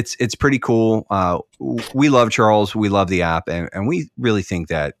 It's pretty cool. We love Charles. We love the app, and we really think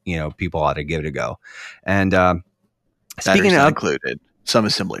that, you know, people ought to give it a go. And speaking of included, some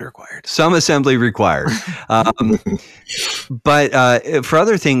assembly required. But for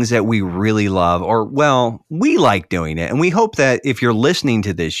other things that we really love, or well, we like doing it, and we hope that if you're listening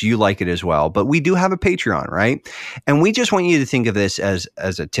to this, you like it as well. But we do have a Patreon, right? And we just want you to think of this as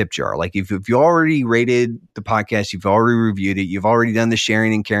a tip jar. Like if you already rated the podcast, you've already reviewed it, you've already done the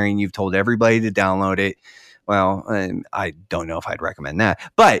sharing and caring, you've told everybody to download it. Well, I don't know if I'd recommend that,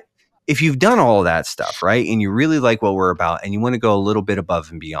 but if you've done all of that stuff, right, and you really like what we're about, and you want to go a little bit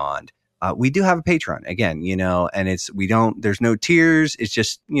above and beyond, we do have a Patreon again, you know, and there's no tiers. It's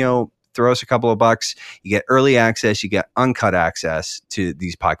just, you know, throw us a couple of bucks. You get early access. You get uncut access to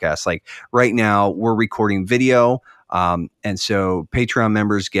these podcasts. Like right now we're recording video. And so Patreon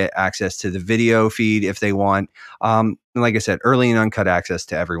members get access to the video feed if they want. And like I said, early and uncut access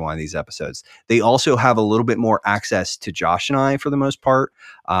to every one of these episodes. They also have a little bit more access to Josh and I for the most part.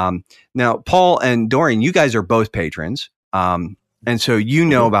 Now, Paul and Dorian, you guys are both patrons. And so you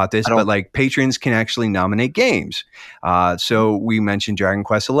know about this, but like patrons can actually nominate games. So we mentioned Dragon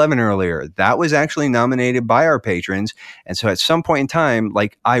Quest XI earlier. That was actually nominated by our patrons. And so at some point in time,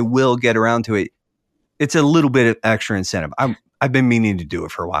 like I will get around to it. It's a little bit of extra incentive. I've been meaning to do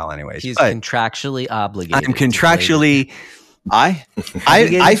it for a while anyways. He's contractually obligated. I'm contractually...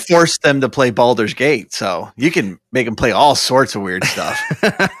 I forced them to play Baldur's Gate, so you can make them play all sorts of weird stuff.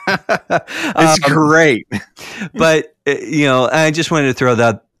 It's great. But, you know, I just wanted to throw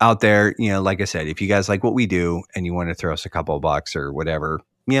that out there. You know, like I said, if you guys like what we do and you want to throw us a couple of bucks or whatever,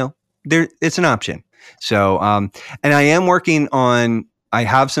 you know, it's an option. So, and I am working on... I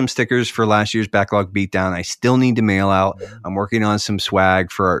have some stickers for last year's Backlog Beatdown. I still need to mail out. I'm working on some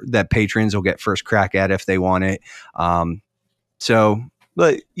swag for that patrons will get first crack at if they want it. So,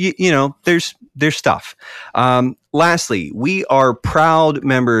 but you know, there's stuff. Lastly, we are proud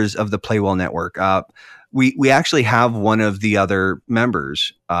members of the Playwell Network. We actually have one of the other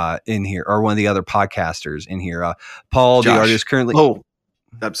members in here, or one of the other podcasters in here. Paul, Josh. The artist currently. Oh.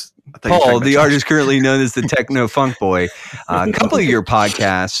 Paul, the artist currently known as the TechnoFunkBoy. A couple of your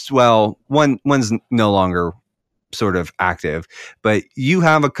podcasts, well, one's no longer sort of active, but you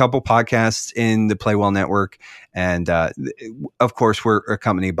have a couple podcasts in the Playwell Network. And of course, we're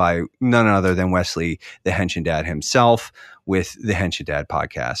accompanied by none other than Wesley, the Henshin Dad himself, with the Henshin Dad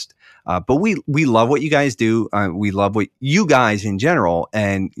podcast. But we love what you guys do. We love what you guys in general,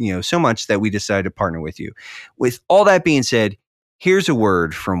 and you know, so much that we decided to partner with you. With all that being said, here's a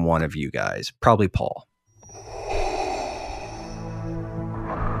word from one of you guys, probably Paul.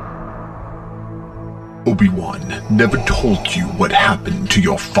 Obi-Wan never told you what happened to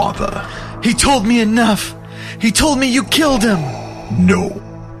your father. He told me enough. He told me you killed him. No,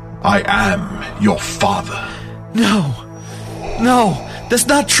 I am your father. No, That's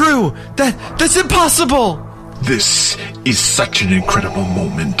not true. That's impossible. This is such an incredible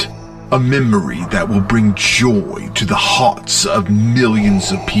moment. A memory that will bring joy to the hearts of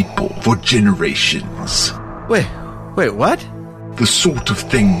millions of people for generations. Wait, what? The sort of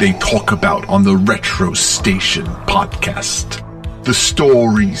thing they talk about on the Retro Station podcast. The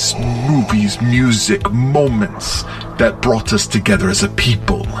stories, movies, music, moments that brought us together as a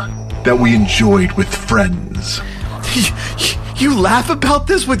people, that we enjoyed with friends. You laugh about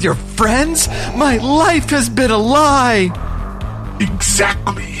this with your friends? My life has been a lie!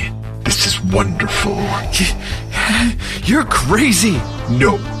 Exactly. This is wonderful. You're crazy!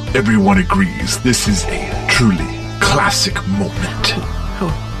 No, everyone agrees this is a truly classic moment.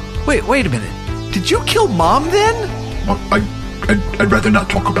 Oh, wait a minute. Did you kill Mom then? Well, I'd rather not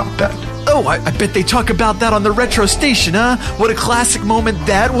talk about that. Oh, I bet they talk about that on the Retro Station, huh? What a classic moment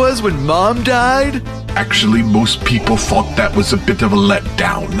that was when Mom died? Actually, most people thought that was a bit of a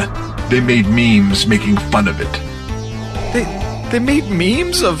letdown. They made memes making fun of it. They made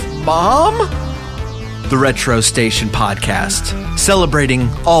memes of Mom? The Retro Station podcast, celebrating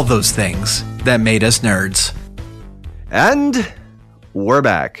all those things that made us nerds. And we're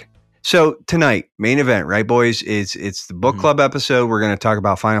back. So tonight, main event, right, boys? It's the book club episode. We're going to talk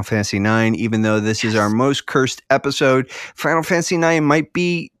about Final Fantasy IX. Even though this is our most cursed episode, Final Fantasy IX might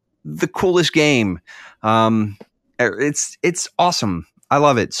be the coolest game. It's awesome. I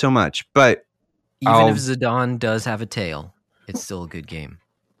love it so much. But even if Zidane does have a tail, it's still a good game.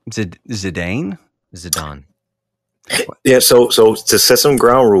 Zidane? Zidane. Yeah. So to set some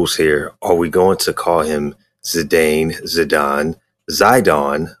ground rules here, are we going to call him Zidane, Zidane,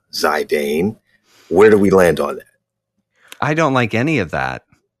 Zidane? Where do we land on that? I don't like any of that.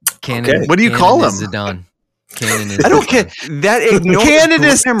 Canon. Okay. What do you call him? Zidane. Canon is I don't care. That ignores Canon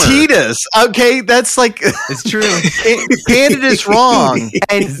is grammar. Titus. Okay, that's like It's true. Canon is wrong.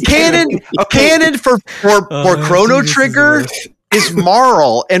 And Canon for Chrono Trigger is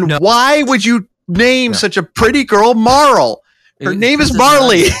Marl. And No. why would you name such a pretty girl Marl? Her name is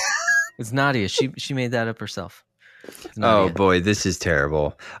Marley. It's Nadia. She made that up herself. Oh boy, this is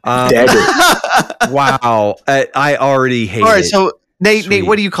terrible. Dagger. Wow, I already hate it. All right, so Nate, Sweet.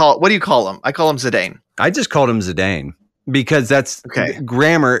 what do you call him? I call him Zidane. I just called him Zidane because that's Okay.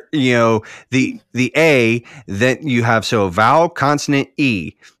 grammar. You know, the A, then you have so vowel, consonant,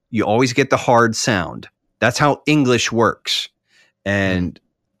 E. You always get the hard sound. That's how English works. And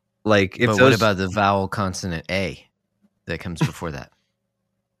like, if But those, what about the vowel consonant A that comes before that?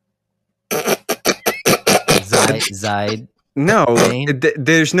 Zide. no, Zane?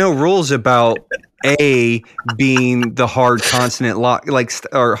 there's no rules about A being the hard consonant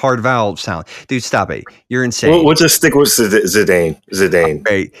or hard vowel sound. Dude, stop it. You're insane. We'll just stick with Zidane.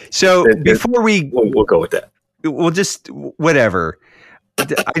 Right. So before We'll go with that. we'll just whatever.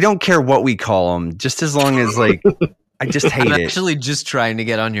 I don't care what we call them, just as long as like I just hate I'm it. actually just trying to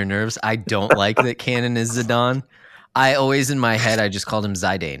get on your nerves. I don't like that Canon is Zidane. I always in my head I just called him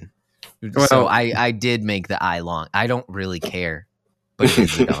Zidane. So Well- I did make the I long. I don't really care. But it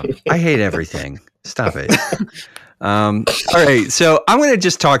is Zidane. I hate everything. Stop it. All right, so I'm going to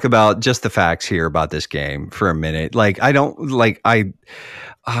just talk about just the facts here about this game for a minute. Like I'm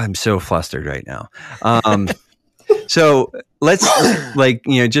so flustered right now. So let's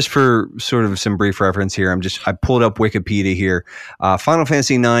just for sort of some brief reference here. I pulled up Wikipedia here. Final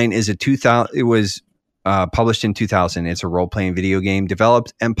Fantasy IX is it was published in 2000. It's a role-playing video game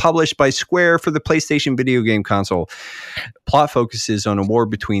developed and published by Square for the PlayStation video game console. Plot focuses on a war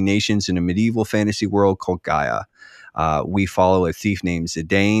between nations in a medieval fantasy world called Gaia. We follow a thief named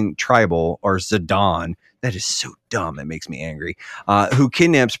Zidane Tribal, or Zidane. That is so dumb. It makes me angry. Who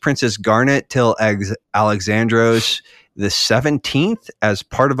kidnaps Princess Garnet till Alexandros the 17th as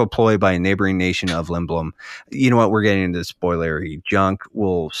part of a ploy by a neighboring nation of Limblom. You know what? We're getting into spoilery junk.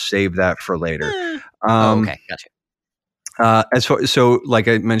 We'll save that for later. Okay, gotcha. So like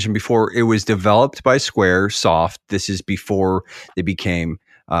I mentioned before, it was developed by Square Soft. This is before they became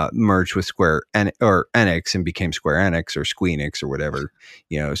merged with Square or Enix and became Square Enix or Squeenix or whatever.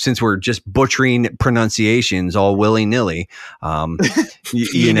 You know, since we're just butchering pronunciations all willy nilly,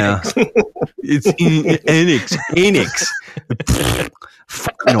 you know, it's Enix.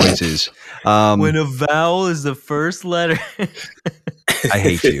 Fuck noises. When a vowel is the first letter. I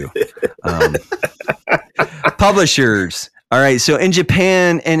hate you. Publishers. All right. So in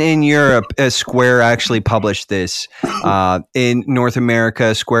Japan and in Europe, Square actually published this. In North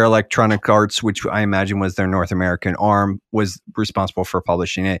America, Square Electronic Arts, which I imagine was their North American arm, was responsible for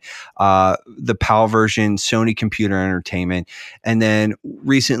publishing it. The PAL version, Sony Computer Entertainment. And then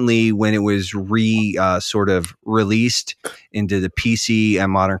recently, when it was sort of released into the PC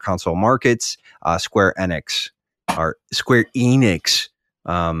and modern console markets, Square Enix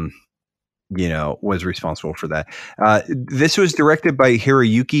was responsible for that. This was directed by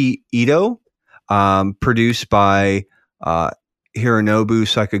Hiroyuki Ito, produced by Hironobu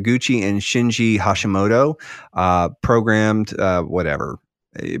Sakaguchi and Shinji Hashimoto, programmer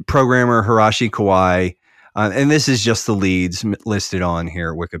Hirashi Kawai. And this is just the leads listed on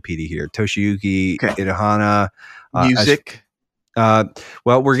here, Wikipedia here. Toshiyuki Itohana. Music.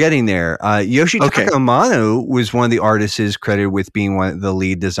 Well, we're getting there. Yoshitaka Amano was one of the artists credited with being one of the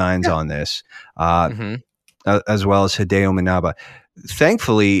lead designs on this, as well as Hideo Minaba.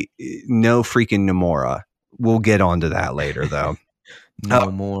 Thankfully, no freaking Nomura. We'll get onto that later, though. No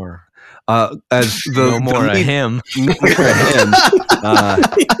more. As the, no more the lead, of him. No more of him.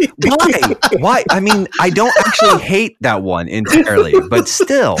 Why? I mean, I don't actually hate that one entirely, but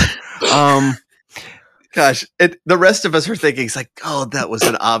still. Gosh, the rest of us are thinking, it's like, oh, that was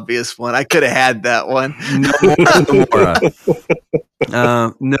an obvious one. I could have had that one.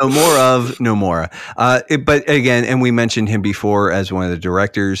 Nomura. But again, and we mentioned him before as one of the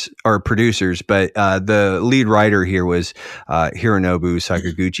directors or producers, but the lead writer here was Hironobu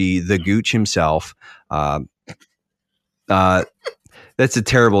Sakaguchi, the Gooch himself. That's a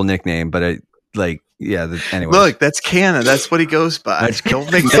terrible nickname, but anyway. Look, that's canon. That's what he goes by.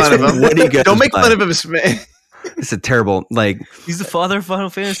 Don't make fun of him. Don't make fun of him, man. It's a terrible, he's the father of Final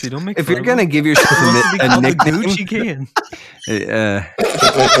Fantasy. Don't make if fun you're going to give yourself a nickname, you can.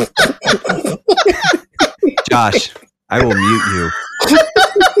 Josh, I will mute you.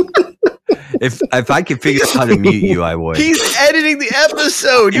 If I could figure out how to mute you, I would. He's editing the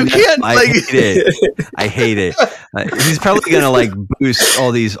episode. You can't. I hate it. He's probably gonna boost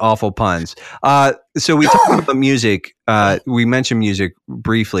all these awful puns. So we talked about music. We mentioned music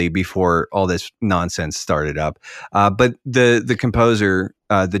briefly before all this nonsense started up. But the composer,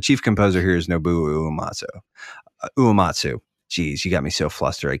 the chief composer here is Nobuo Uematsu. Jeez, you got me so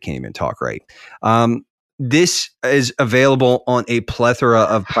flustered I can't even talk right. This is available on a plethora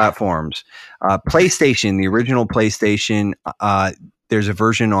of platforms. PlayStation, the original PlayStation, there's a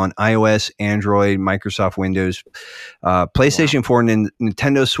version on iOS, Android, Microsoft Windows, PlayStation 4,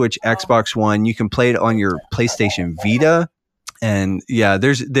 Nintendo Switch, Xbox One. You can play it on your PlayStation Vita. And yeah,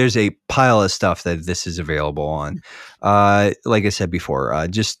 there's a pile of stuff that this is available on. Like I said before,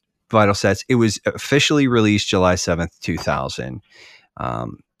 just vital sets. It was officially released July 7th, 2000.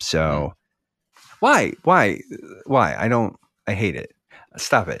 Why? I hate it.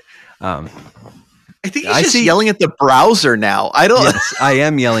 Stop it. I think he's just yelling at the browser now. Yes, I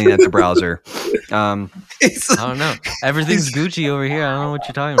am yelling at the browser. I don't know. Everything's Gucci over here. I don't know what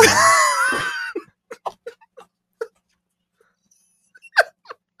you're talking about.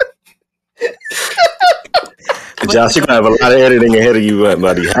 Josh, you're going to have a lot of editing ahead of you,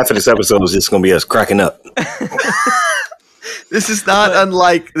 buddy. Half of this episode is just going to be us cracking up. This is not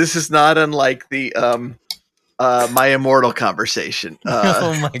unlike the My Immortal conversation.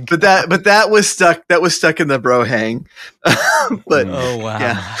 Oh my God. But that was stuck in the bro hang. But oh wow.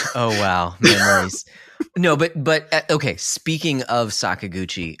 Yeah. Oh wow. Memories. No, but okay, speaking of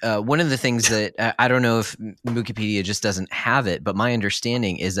Sakaguchi, one of the things that I don't know if Wikipedia just doesn't have it, but my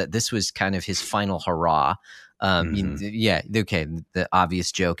understanding is that this was kind of his final hurrah. The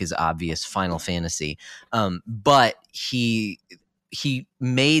obvious joke is obvious Final Fantasy. But he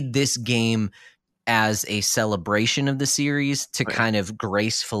made this game as a celebration of the series to kind of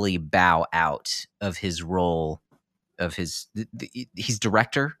gracefully bow out of his role of he's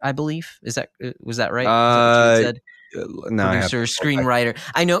director, I believe. Was that right? Is that what you said? No, producer, screenwriter.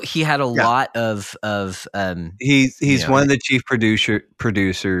 I know he had a lot of he's one of the chief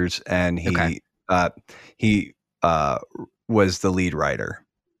producers, and he was the lead writer.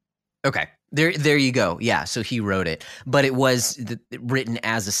 Okay. There you go. Yeah, so he wrote it, but it was written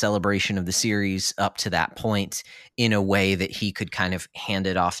as a celebration of the series up to that point in a way that he could kind of hand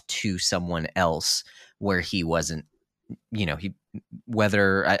it off to someone else where he wasn't,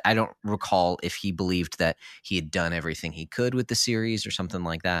 I don't recall if he believed that he had done everything he could with the series or something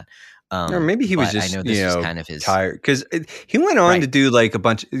like that. Or maybe he was just, I know this was kind of his tired, because he went on to do like a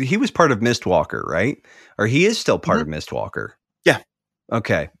bunch. He was part of Mistwalker, right? Or he is still part of Mistwalker. Yeah.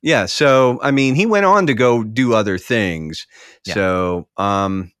 Okay. Yeah. So, I mean, he went on to go do other things. Yeah. So,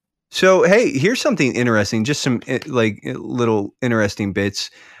 So, hey, here's something interesting. Just some little interesting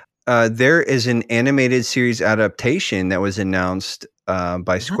bits. There is an animated series adaptation that was announced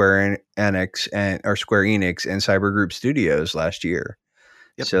by Square Enix and Cyber Group Studios last year.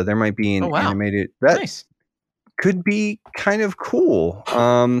 Yep. So there might be an animated that Nice. could be kind of cool.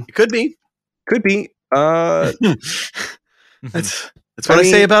 It could be. That's what I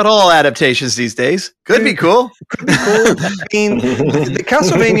say about all adaptations these days. Could be cool. Could be cool. I mean, the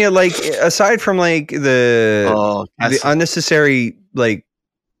Castlevania, like, aside from like the unnecessary like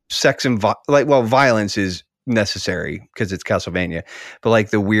sex and violence is necessary because it's Castlevania, but like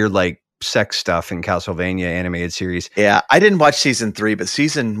the weird like sex stuff in Castlevania animated series. Yeah, I didn't watch season 3, but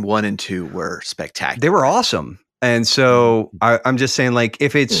season 1 and 2 were spectacular. They were awesome, and so I'm just saying, like,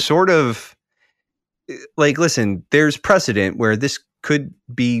 if it's sort of like, listen, there's precedent where this could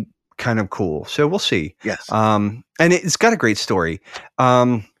be kind of cool. So we'll see. Yes. And it's got a great story.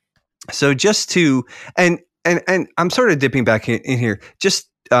 So just to, and I'm sort of dipping back in here, just,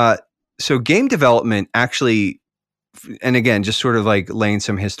 so game development actually, and again, just sort of like laying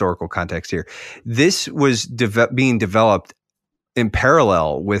some historical context here. This was being developed in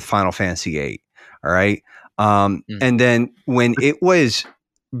parallel with Final Fantasy VIII. All right. And then when it was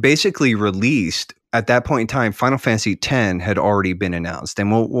basically released, at that point in time, Final Fantasy X had already been announced,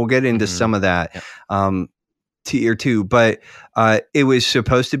 and we'll get into some of that tier 2. But it was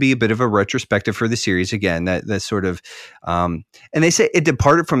supposed to be a bit of a retrospective for the series. Again, that sort of, and they say it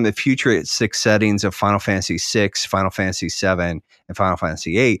departed from the futuristic settings of Final Fantasy VI, Final Fantasy VII, and Final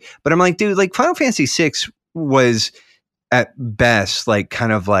Fantasy VIII. But I'm like, dude, like Final Fantasy VI was at best like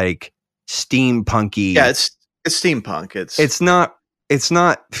kind of like steampunky. Yeah, it's steampunk. It's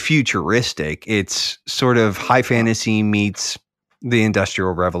not futuristic. It's sort of high fantasy meets the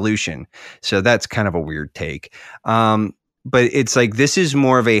Industrial Revolution. So that's kind of a weird take. But it's like, this is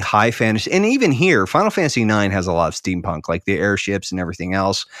more of a high fantasy. And even here, Final Fantasy IX has a lot of steampunk, like the airships and everything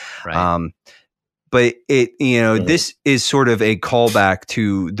else. Right. But it, this is sort of a callback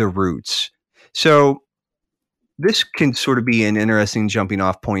to the roots. So this can sort of be an interesting jumping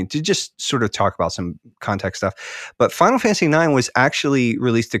off point to just sort of talk about some context stuff. But Final Fantasy IX was actually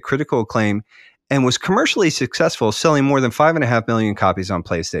released to critical acclaim and was commercially successful, selling more than 5.5 million copies on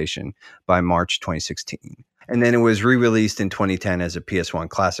PlayStation by March 2016. And then it was re-released in 2010 as a PS1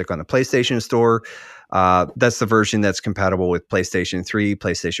 classic on the PlayStation Store. That's the version that's compatible with PlayStation 3,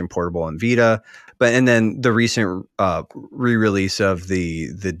 PlayStation Portable, and Vita. And then the recent re-release of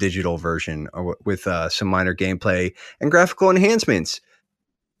the digital version with some minor gameplay and graphical enhancements.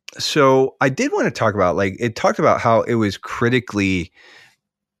 So I did want to talk about, like, it talked about how it was critically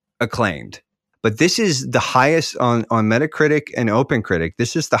acclaimed. But this is the highest on Metacritic and OpenCritic.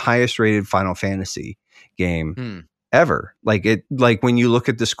 This is the highest rated Final Fantasy game ever. Like when you look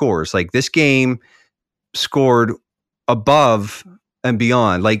at the scores, like this game scored above and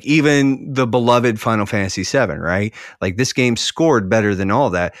beyond, like even the beloved Final Fantasy VII, right? Like this game scored better than all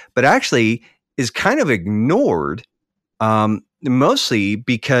that, but actually is kind of ignored, mostly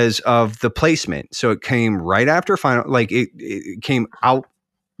because of the placement. So it came right after it came out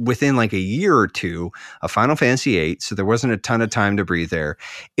within like a year or two of Final Fantasy VIII. So there wasn't a ton of time to breathe there.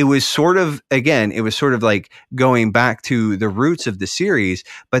 It was sort of like going back to the roots of the series,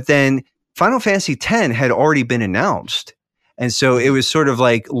 but then Final Fantasy X had already been announced. And so it was sort of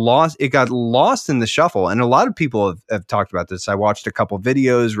like lost. It got lost in the shuffle. And a lot of people have talked about this. I watched a couple of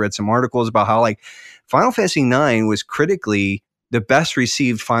videos, read some articles about how like Final Fantasy IX was critically the best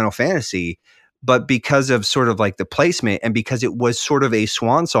received Final Fantasy, but because of sort of like the placement and because it was sort of a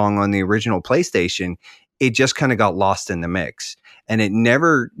swan song on the original PlayStation, it just kind of got lost in the mix. And it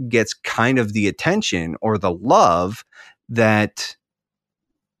never gets kind of the attention or the love that,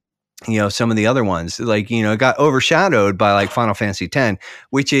 some of the other ones, like, it got overshadowed by like Final Fantasy X,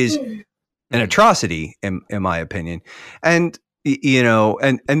 which is an atrocity in my opinion. And,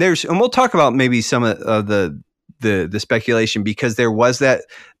 and we'll talk about maybe some of the speculation, because there was that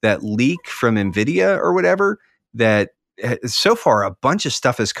leak from NVIDIA or whatever that so far a bunch of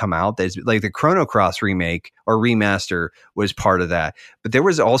stuff has come out. That's like the Chrono Cross remake or remaster was part of that, but there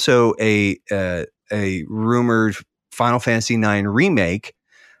was also a rumored Final Fantasy IX remake,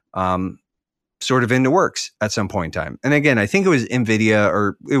 sort of in the works at some point in time. And again, I think it was NVIDIA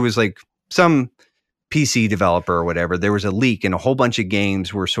or it was like some PC developer or whatever. There was a leak and a whole bunch of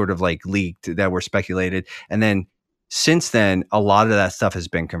games were sort of like leaked that were speculated. And then since then, a lot of that stuff has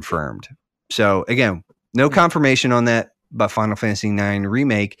been confirmed. So again, no confirmation on that, but Final Fantasy IX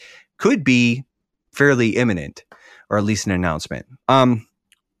remake could be fairly imminent, or at least an announcement.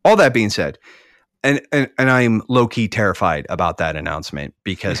 All that being said, and I'm low key terrified about that announcement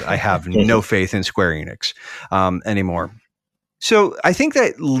because I have no faith in Square Enix anymore. So I think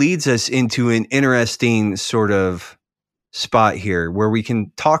that leads us into an interesting sort of spot here where we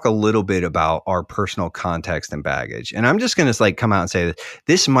can talk a little bit about our personal context and baggage. And I'm just going to like come out and say that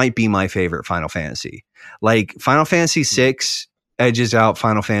this might be my favorite Final Fantasy. Like Final Fantasy 6 edges out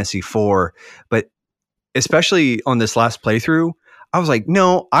Final Fantasy 4, but especially on this last playthrough, I was like,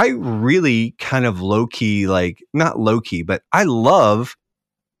 no, I really kind of low key, like not low key, but I love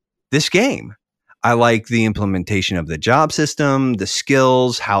this game. I like the implementation of the job system, the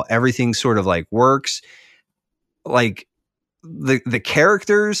skills, how everything sort of like works. Like the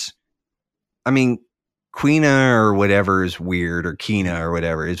characters, I mean, Quina or whatever is weird, or Kina or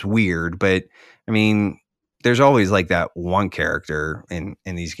whatever is weird, but I mean, there's always like that one character in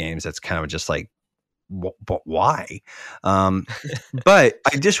these games that's kind of just like, but why? But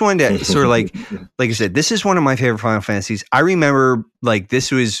I just wanted to sort of like I said, this is one of my favorite Final Fantasies. I remember like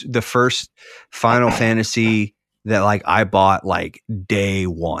this was the first Final Fantasy that like I bought like day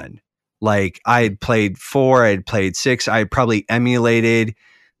one. Like I had played 4, I had played 6, I had probably emulated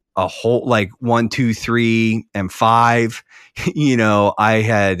a whole like 1, 2, 3, and 5. You know, I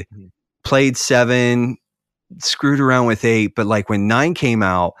had played 7, screwed around with 8, but like when 9 came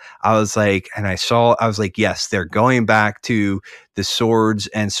out, I was like, I was like, yes, they're going back to the swords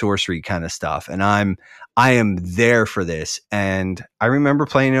and sorcery kind of stuff, and I am there for this. And I remember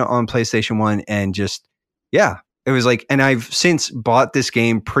playing it on PlayStation 1 and just, yeah, it was like, and I've since bought this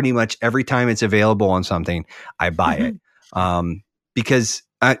game pretty much every time it's available on something, I buy it. Because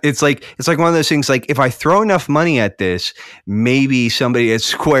it's like one of those things, like if I throw enough money at this, maybe somebody at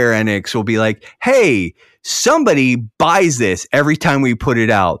Square Enix will be like, hey, somebody buys this every time we put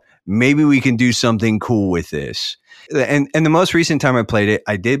it out. Maybe we can do something cool with this. And the most recent time I played it,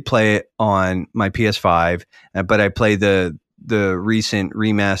 I did play it on my PS5, but I played the recent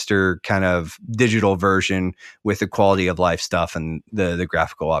remaster kind of digital version with the quality of life stuff and the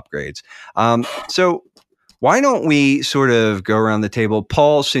graphical upgrades. So why don't we sort of go around the table?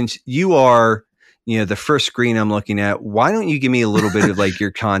 Paul, since you are, you know, the first screen I'm looking at, why don't you give me a little bit of like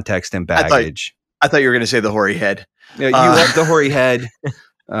your context and baggage? I thought you were going to say the hoary head. Yeah, you love the hoary head.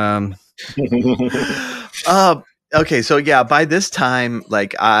 Okay, so yeah, by this time,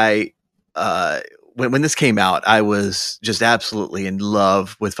 like when this came out, I was just absolutely in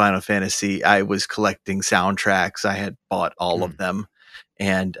love with Final Fantasy. I was collecting soundtracks. I had bought all of them,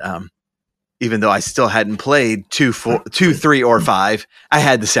 and even though I still hadn't played 2, 3, or 5, I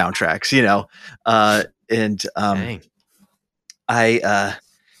had the soundtracks, you know, and I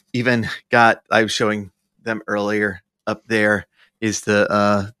even got. I was showing them earlier. Up there is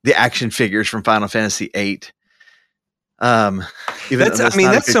the action figures from Final Fantasy VIII.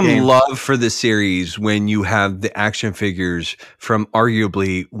 That's some game. Love for the series when you have the action figures from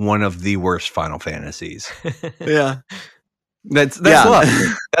arguably one of the worst Final Fantasies. Yeah. That's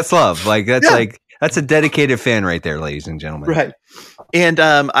love. That's love. Like that's a dedicated fan right there, ladies and gentlemen. Right. And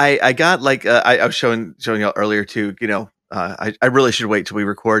I got like I was showing y'all earlier too, you know, I really should wait till we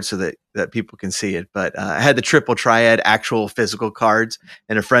record so that people can see it. But I had the triple triad actual physical cards,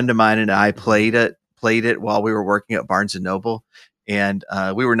 and a friend of mine and I played it while we were working at Barnes and Noble, and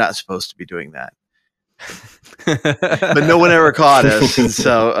we were not supposed to be doing that. But no one ever caught us. And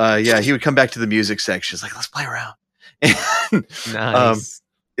so yeah, he would come back to the music section. He's like, let's play around. Nice.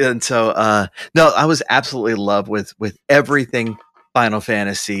 And so no, I was absolutely in love with everything Final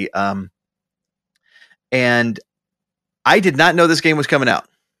Fantasy. And I did not know this game was coming out.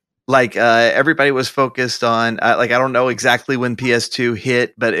 Like everybody was focused on like I don't know exactly when PS2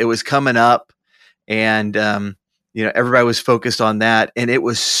 hit, but it was coming up, and you know, everybody was focused on that, and it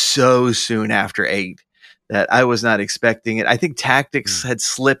was so soon after 8 that I was not expecting it. I think Tactics had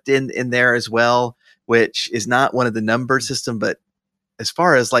slipped in there as well, which is not one of the numbered system, but as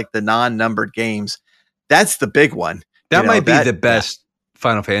far as like the non-numbered games, that's the big one. That might be the best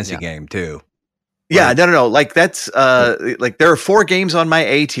Final Fantasy game too. Yeah, like, no. Like that's like there are 4 games on my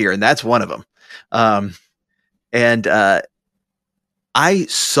A tier, and that's one of them. And I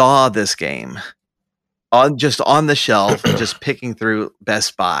saw this game on the shelf, just picking through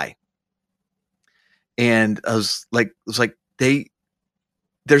Best Buy, and I was like,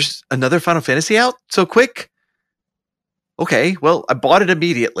 there's another Final Fantasy out so quick. Okay, well, I bought it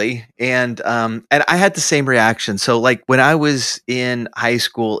immediately, and I had the same reaction. So like when I was in high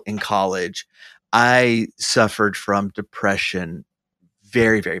school and college, I suffered from depression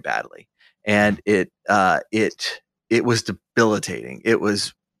very, very badly, and it was debilitating. It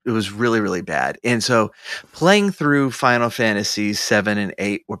was really, really bad. And so playing through Final Fantasy 7 and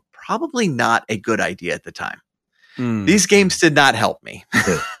 8 were probably not a good idea at the time. These games did not help me.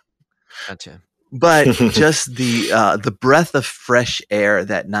 Gotcha. But just the breath of fresh air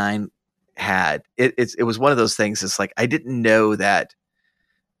that 9 had, it was one of those things. It's like I didn't know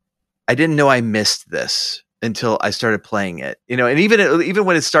I missed this until I started playing it. And even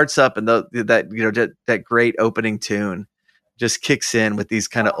when it starts up and that great opening tune just kicks in with these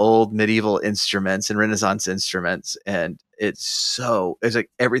kind of old medieval instruments and Renaissance instruments, and it's like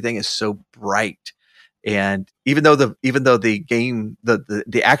everything is so bright. And even though the game,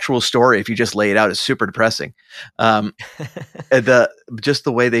 the actual story, if you just lay it out, is super depressing, just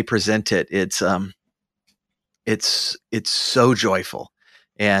the way they present it, it's so joyful,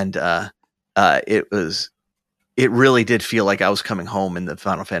 and it really did feel like I was coming home in the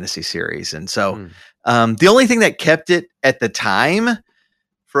Final Fantasy series. And so the only thing that kept it at the time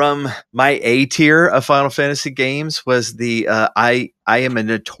from my A tier of Final Fantasy games was the I am a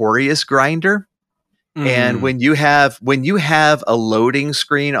notorious grinder. And when you have a loading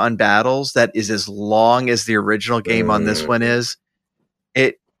screen on battles that is as long as the original game on this one is,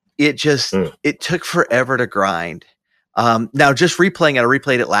 it took forever to grind. Now just replaying it, I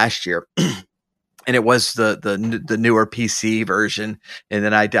replayed it last year. And it was the newer PC version, and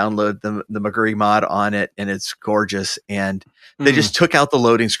then I downloaded the Maguri mod on it, and it's gorgeous. And they just took out the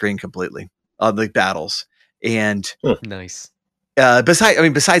loading screen completely on the battles. And nice.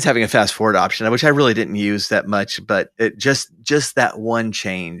 Besides having a fast forward option, which I really didn't use that much, but it just that one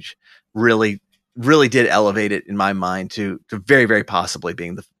change really did elevate it in my mind to very, very possibly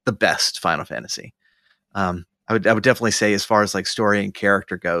being the best Final Fantasy. I would definitely say, as far as like story and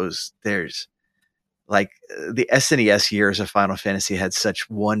character goes, there's like the SNES years of Final Fantasy had such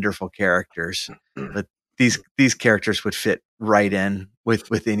wonderful characters that these characters would fit right in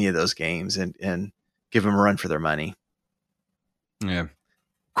with any of those games and give them a run for their money. Yeah.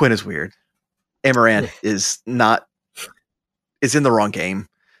 Quinn is weird. Amaranth is in the wrong game.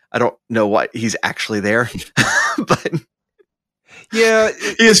 I don't know why he's actually there, but yeah,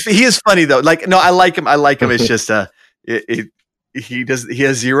 he is funny though. Like, no, I like him. It's just he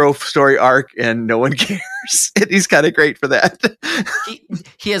has zero story arc and no one cares. And he's kind of great for that.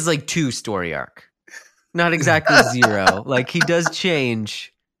 He has like 2 story arc, not exactly 0. Like he does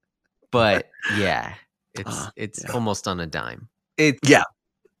change, but yeah, it's almost on a dime.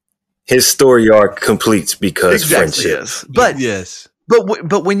 His story arc completes because friendship. Yes. But yes,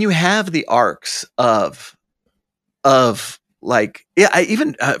 but when you have the arcs of like,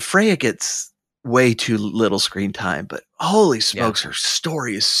 Freya gets way too little screen time, but holy smokes, her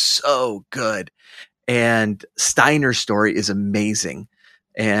story is so good. And Steiner's story is amazing.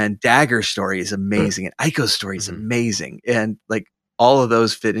 And Dagger's story is amazing. And Aiko's story is amazing. And like all of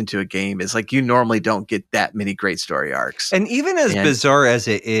those fit into a game. Is like you normally don't get that many great story arcs. And even as bizarre as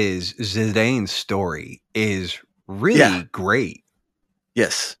it is, Zidane's story is really great.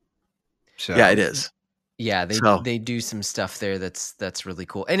 Yes. So yeah, it is. Yeah, they do some stuff there that's really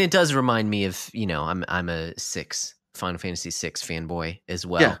cool, and it does remind me of I'm a Final Fantasy VI fanboy as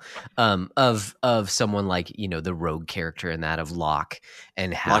well, of someone like the rogue character in that of Locke,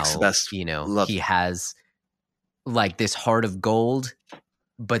 and how Locke's the best. He has like this heart of gold,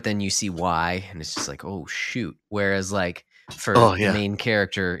 but then you see why, and it's just like, oh shoot. Whereas like for the main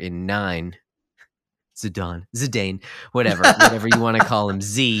character in 9. Zidane, whatever you want to call him,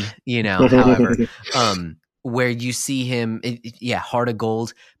 Z, however, where you see him, heart of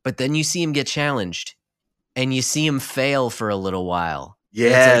gold, but then you see him get challenged and you see him fail for a little while.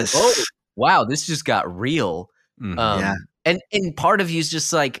 Yes. Like, oh, wow, this just got real. And part of you is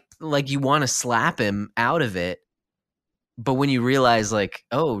just like you want to slap him out of it. But when you realize like,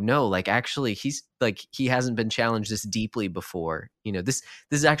 oh no, like actually he's like, he hasn't been challenged this deeply before. This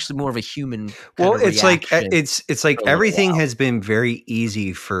is actually more of a human. Well, it's like everything has been very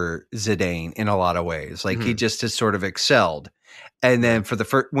easy for Zidane in a lot of ways. Like he just has sort of excelled. And then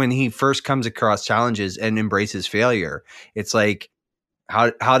for when he first comes across challenges and embraces failure, it's like, how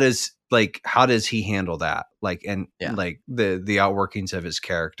does he handle that? Like, and like the outworkings of his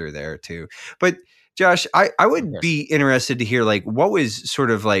character there too. But Josh, I would be interested to hear like what was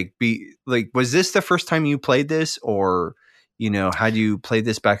sort of like was this the first time you played this, or had you played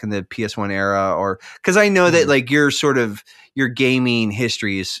this back in the PS1 era, or because I know that like your gaming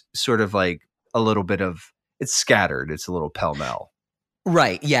history is sort of like a little bit of it's scattered, it's a little pell-mell.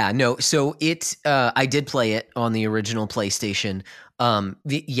 Right. Yeah. No. So I did play it on the original PlayStation.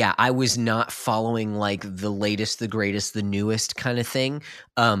 I was not following like the latest, the greatest, the newest kind of thing.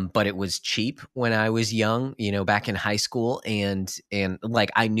 But it was cheap when I was young, back in high school, and like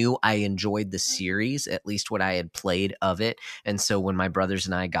I knew I enjoyed the series, at least what I had played of it. And so when my brothers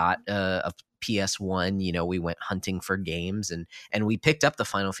and I got a PS1, we went hunting for games, and we picked up the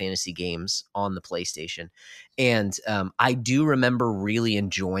Final Fantasy games on the PlayStation. And I do remember really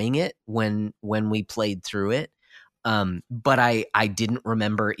enjoying it when we played through it. But I didn't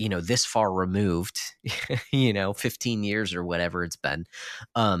remember, this far removed, 15 years or whatever it's been,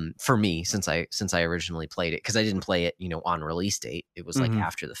 for me since I originally played it, because I didn't play it, on release date. It was like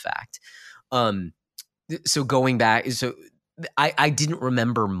after the fact. So going back, I didn't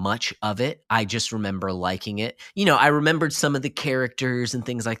remember much of it. I just remember liking it. I remembered some of the characters and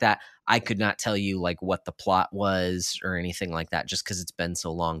things like that. I could not tell you like what the plot was or anything like that, just because it's been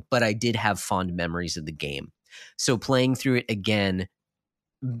so long. But I did have fond memories of the game. So playing through it again,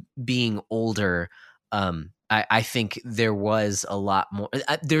 being older, I think there was a lot more.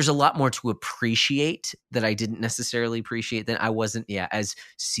 There's a lot more to appreciate that I didn't necessarily appreciate. Then I wasn't, as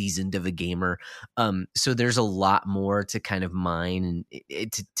seasoned of a gamer. So there's a lot more to kind of mine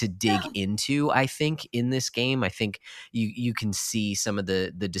and to dig into. I think in this game, I think you can see some of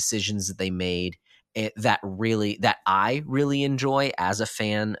the decisions that they made that I really enjoy as a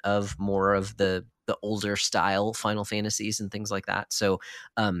fan of more of the older style Final Fantasies and things like that. So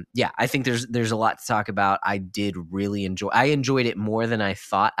I think there's a lot to talk about. I did really enjoyed it more than I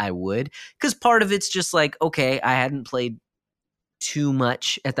thought I would, because part of it's just like, okay, I hadn't played too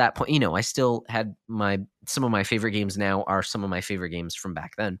much at that point. I still had some of my favorite games now are some of my favorite games from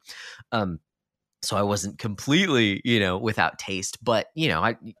back then. So I wasn't completely, without taste, but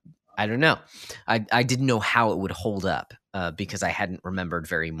I don't know. I didn't know how it would hold up because I hadn't remembered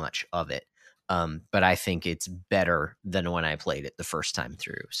very much of it. But I think it's better than when I played it the first time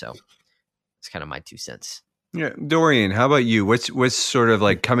through. So it's kind of my 2 cents. Yeah, Dorian, how about you? What's sort of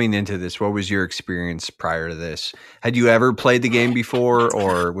like coming into this? What was your experience prior to this? Had you ever played the game before,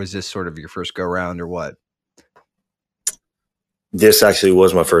 or was this sort of your first go around, or what? This actually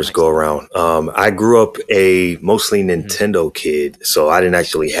was my first go around. I grew up a mostly Nintendo kid, so I didn't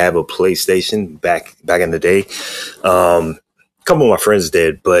actually have a PlayStation back in the day. A couple of my friends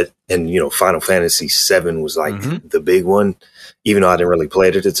did, and Final Fantasy VII was like the big one, even though I didn't really play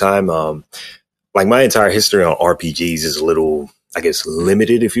it at the time. Like my entire history on RPGs is a little, I guess,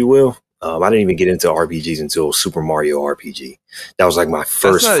 limited, if you will. I didn't even get into RPGs until Super Mario RPG. That was like my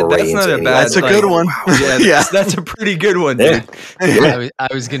first foray into any. That's a good one. Yeah, that's a pretty good one, dude. Yeah.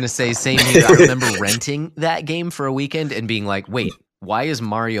 I was going to say, same here. I remember renting that game for a weekend and being like, wait, why is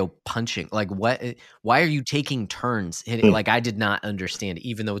Mario punching? Like, what? Why are you taking turns hitting? Like, I did not understand,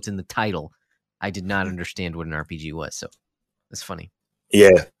 even though it's in the title. I did not understand what an RPG was. So it's funny.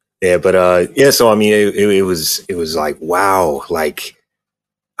 Yeah. But so I mean, it was like, wow, like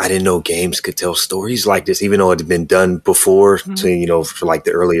I didn't know games could tell stories like this, even though it had been done before, for like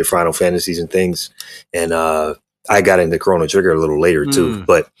the earlier Final Fantasies and things. And I got into Chrono Trigger a little later too.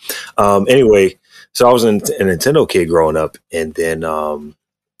 But anyway. So I was a Nintendo kid growing up, and then,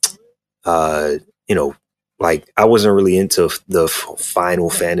 like I wasn't really into the Final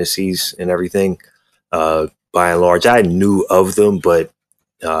Fantasies and everything. By and large, I knew of them, but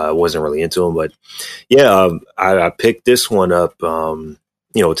I wasn't really into them. But I picked this one up.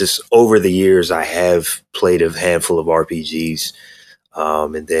 Just over the years, I have played a handful of RPGs,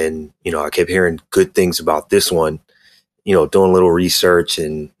 and then I kept hearing good things about this one. Doing a little research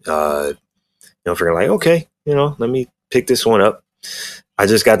and. Figuring like, okay, let me pick this one up. I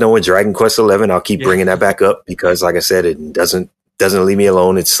just got done with Dragon Quest XI. I'll keep bringing that back up because, like I said, it doesn't leave me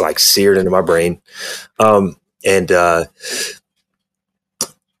alone. It's like seared into my brain. This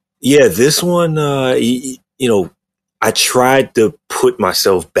one, I tried to put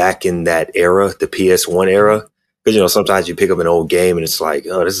myself back in that era, the PS1 era, because sometimes you pick up an old game and it's like,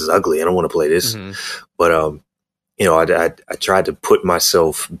 oh, this is ugly. I don't want to play this, but I tried to put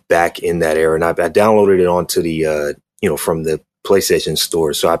myself back in that era, and I downloaded it onto the, from the PlayStation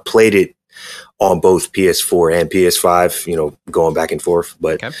Store. So I played it on both PS4 and PS5, going back and forth.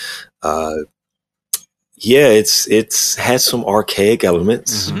 But it's has some archaic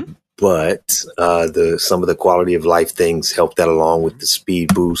elements, but some of the quality of life things help that along with the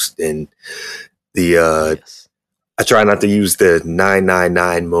speed boost and the. I try not to use the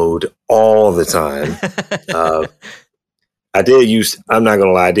 999 mode all the time. I'm not going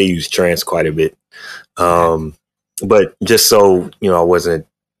to lie, I did use trance quite a bit. But just so, I wasn't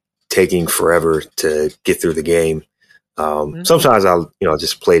taking forever to get through the game. Sometimes I'll,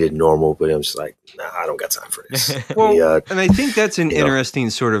 just played it normal, but I'm just like, nah, I don't got time for this. Well, and I think that's an interesting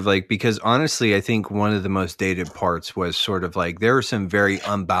sort of like, because honestly, I think one of the most dated parts was sort of like, there were some very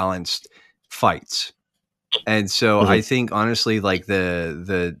unbalanced fights. And so I think honestly, like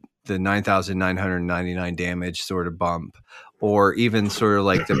the 9,999 damage sort of bump, or even sort of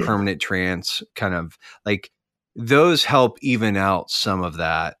like the permanent trance kind of like, those help even out some of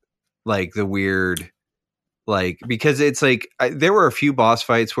that, like the weird, like, because it's like there were a few boss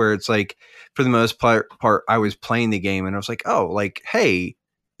fights where it's like, for the most part I was playing the game and I was like, oh, like, hey,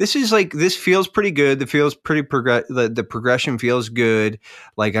 this is like, this feels pretty good. The feels pretty the progression feels good.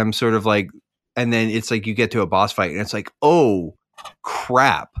 Like, I'm sort of like, and then it's like you get to a boss fight and it's like, oh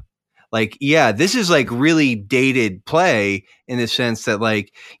crap. Like, yeah, this is like really dated play in the sense that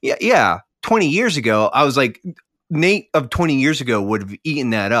like, yeah, 20 years ago, I was like, Nate of 20 years ago would have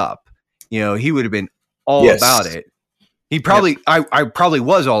eaten that up. He would have been all about it. He probably, I probably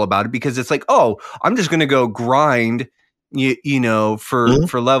was all about it, because it's like, oh, I'm just going to go grind,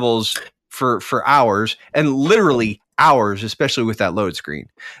 for levels for hours, and literally hours, especially with that load screen.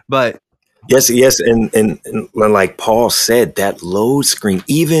 But yes, and like Paul said, that load screen,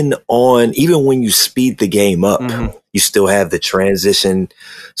 even when you speed the game up, you still have the transition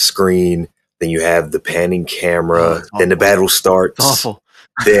screen. Then you have the panning camera. Then the battle starts. It's awful.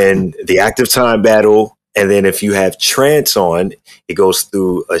 Then the active time battle. And then if you have trance on, it goes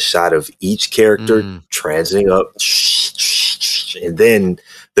through a shot of each character transiting up, and then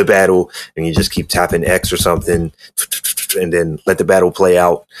the battle, and you just keep tapping X or something, and then let the battle play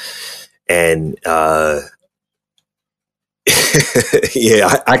out. And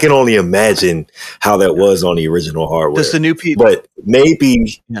yeah, I can only imagine how that was on the original hardware. Just the new people, but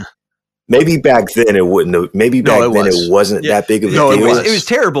maybe back then it wouldn't have. Maybe back then it wasn't that big of a deal. It was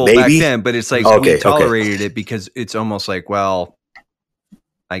terrible back then, but it's like we tolerated it because it's almost like, well,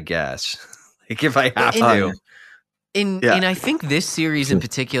 I guess, like, if I have to. And I think this series in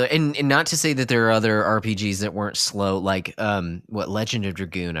particular, and not to say that there are other RPGs that weren't slow, like Legend of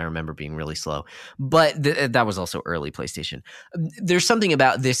Dragoon, I remember being really slow, but that was also early PlayStation. There's something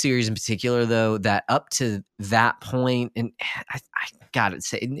about this series in particular, though, that up to that point, and I gotta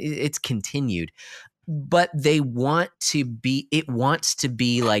say, it's continued, but it wants to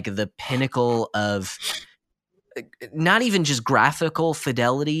be like the pinnacle of not even just graphical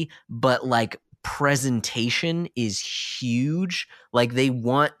fidelity, but like presentation is huge. Like, they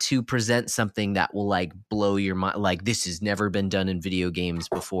want to present something that will like blow your mind. Like, this has never been done in video games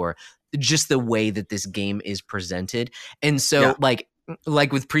before, just the way that this game is presented. And so like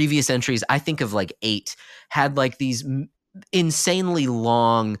with previous entries, I think of like 8 had like these insanely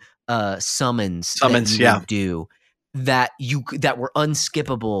long summons that you would do that were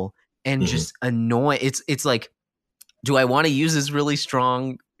unskippable and just annoying. It's like, do I want to use this really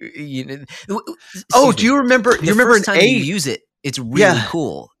strong? Do you remember? You remember first time 8? You use it? It's really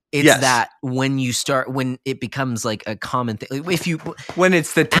cool. It's that when it becomes like a common thing. When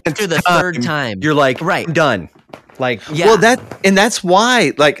it's the 10th after the third time, you're like, right, I'm done. Like, well, that's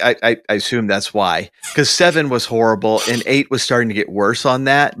why. Like, I assume that's why, because 7 was horrible and 8 was starting to get worse on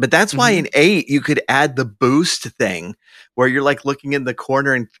that. But that's why in 8 you could add the boost thing, where you're like looking in the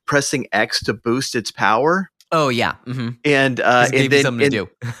corner and pressing X to boost its power. Oh yeah, and then something to do.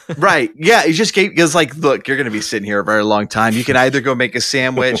 Right, yeah, it just gave, because like, look, you're going to be sitting here a very long time. You can either go make a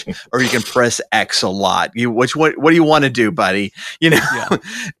sandwich or you can press X a lot. What do you want to do, buddy? And that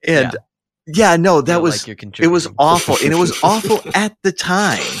was like it was awful, and it was awful at the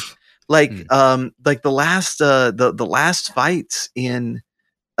time. Like like the last fights in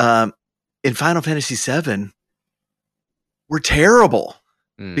Final Fantasy VII were terrible.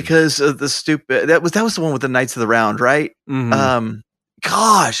 Because of the stupid, that was the one with the Knights of the Round, right?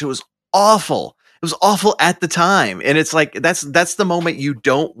 Gosh, it was awful. It was awful at the time, and it's like that's the moment you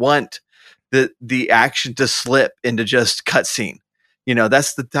don't want the action to slip into just cutscene.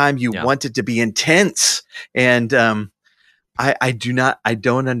 That's the time you want it to be intense. And I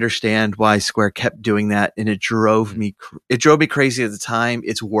don't understand why Square kept doing that, and it drove me crazy at the time.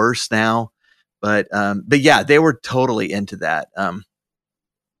 It's worse now, but yeah, they were totally into that.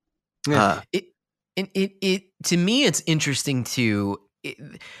 It to me, it's interesting too,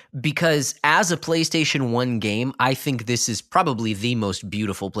 because as a PlayStation 1 game, I think this is probably the most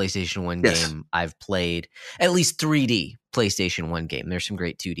beautiful PlayStation 1 game I've played. At least 3D PlayStation 1 game. There's some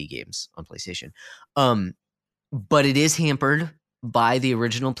great 2D games on PlayStation, but it is hampered by the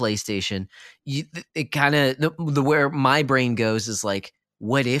original PlayStation. It kind of the where my brain goes is like,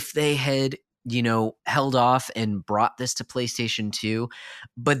 what if they had held off and brought this to PlayStation 2.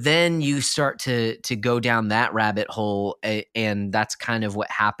 But then you start to go down that rabbit hole, and that's kind of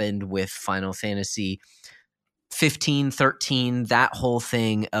what happened with Final Fantasy 15, 13, that whole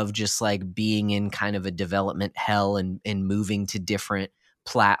thing of just like being in kind of a development hell and moving to different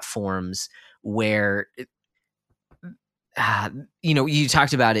platforms where, you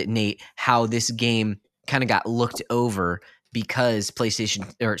talked about it, Nate, how this game kind of got looked over because Final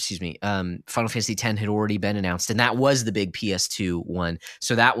Fantasy X had already been announced, and that was the big PS2 one.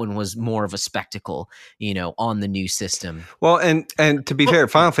 So that one was more of a spectacle, on the new system. Well, and to be fair,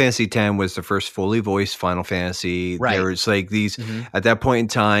 Final Fantasy X was the first fully voiced Final Fantasy. Right. There was like these at that point in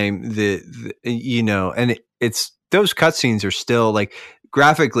time, and it's those cutscenes are still like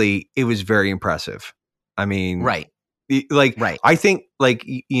graphically, it was very impressive. I mean, right. Right. I think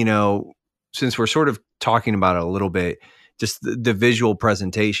since we're sort of talking about it a little bit, just the visual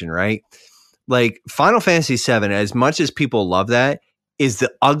presentation, right? Like Final Fantasy VII, as much as people love that, is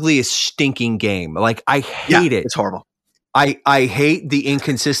the ugliest stinking game. Like I hate it. It's horrible. I hate the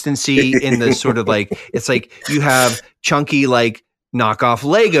inconsistency in the sort of like, it's like you have chunky like knockoff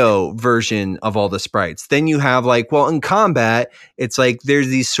Lego version of all the sprites. Then you have like, well, in combat, it's like there's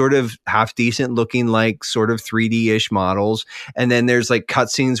these sort of half decent looking like sort of 3D-ish models. And then there's like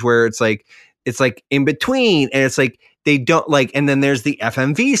cutscenes where it's like in between, and it's like they don't like, and then there's the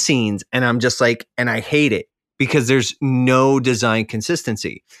FMV scenes, and I'm just like, and I hate it because there's no design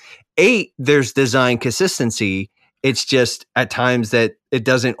consistency. 8, there's design consistency. It's just at times that it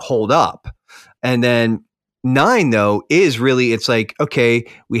doesn't hold up. And then 9 though is really, it's like, okay,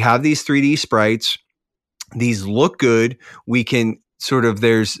 we have these 3D sprites. These look good. We can sort of,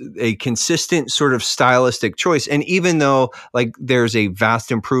 there's a consistent sort of stylistic choice. And even though like there's a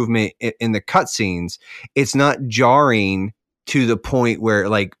vast improvement in the cutscenes, it's not jarring to the point where it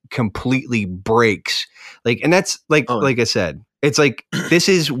like completely breaks. Like, and that's like, like I said, it's like, this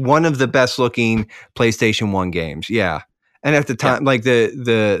is one of the best looking PlayStation 1 games. Yeah. And at the time, like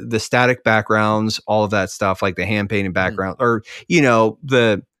the static backgrounds, all of that stuff, like the hand painted background or,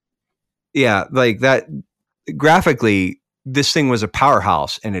 like that graphically, this thing was a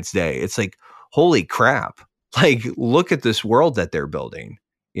powerhouse in its day. It's like, holy crap. Like, look at this world that they're building,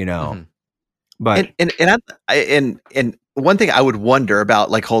 but, and one thing I would wonder about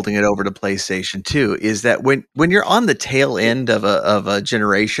like holding it over to PlayStation 2 is that when you're on the tail end of a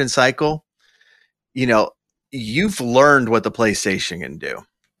generation cycle, you've learned what the PlayStation can do.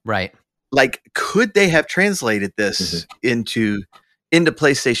 Right. Like, could they have translated this into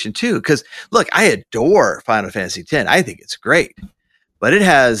PlayStation 2? Because look, I adore Final Fantasy X. I think it's great, but it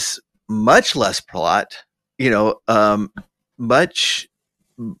has much less plot,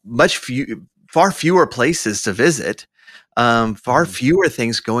 far fewer places to visit, far fewer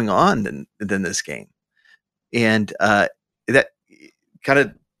things going on than this game. And that kind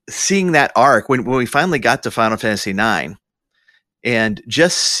of seeing that arc when we finally got to Final Fantasy IX and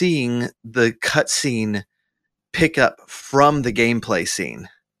just seeing the cutscene pick up from the gameplay scene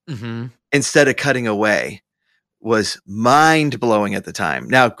instead of cutting away was mind blowing at the time.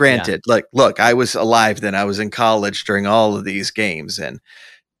 Now, granted, look, I was alive then. I was in college during all of these games, and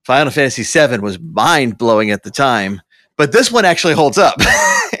Final Fantasy VII was mind blowing at the time, but this one actually holds up.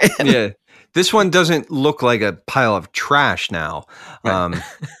 Yeah. This one doesn't look like a pile of trash now. Right.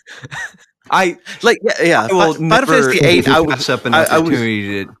 I will Final Fantasy VIII. I would pass up an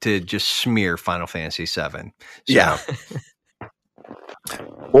opportunity to just smear Final Fantasy VII. So. Yeah.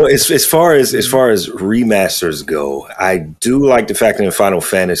 Well, as far as remasters go, I do like the fact that in Final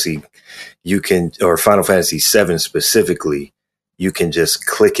Fantasy Final Fantasy VII specifically, you can just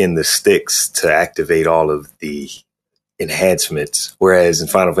click in the sticks to activate all of the enhancements. Whereas in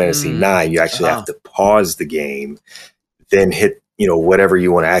Final Fantasy IX, you actually have to pause the game, then hit whatever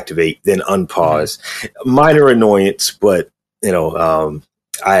you want to activate, then unpause. Minor annoyance, but I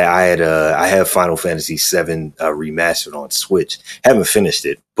have Final Fantasy VII remastered on Switch. Haven't finished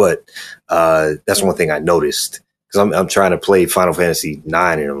it, but that's one thing I noticed because I'm trying to play Final Fantasy IX,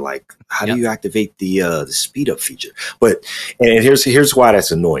 and I'm like, how do you activate the speed up feature? But and here's why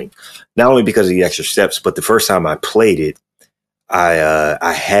that's annoying. Not only because of the extra steps, but the first time I played it,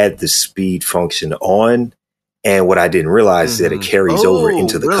 I had the speed function on, and what I didn't realize is that it carries over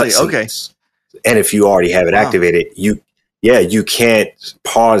into the cutscenes. Okay. And if you already have it activated, you can't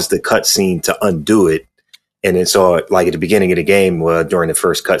pause the cutscene to undo it. And then so, like at the beginning of the game, during the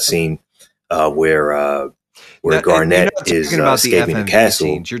first cutscene, where Garnet is escaping the castle,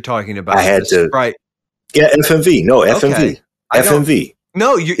 scenes. You're talking about. I had to. Right. Yeah, FMV. No, FMV. Okay. FMV.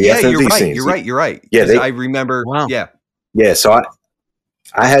 No, you're right. You're right. Yeah, I remember. Wow. Yeah. Yeah. So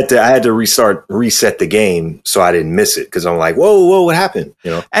I had to reset the game so I didn't miss it because I'm like, whoa, what happened?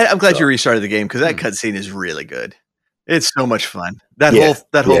 You know. And I'm glad you restarted the game because that cutscene is really good. It's so much fun. That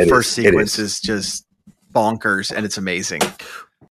whole first sequence is just bonkers, and it's amazing.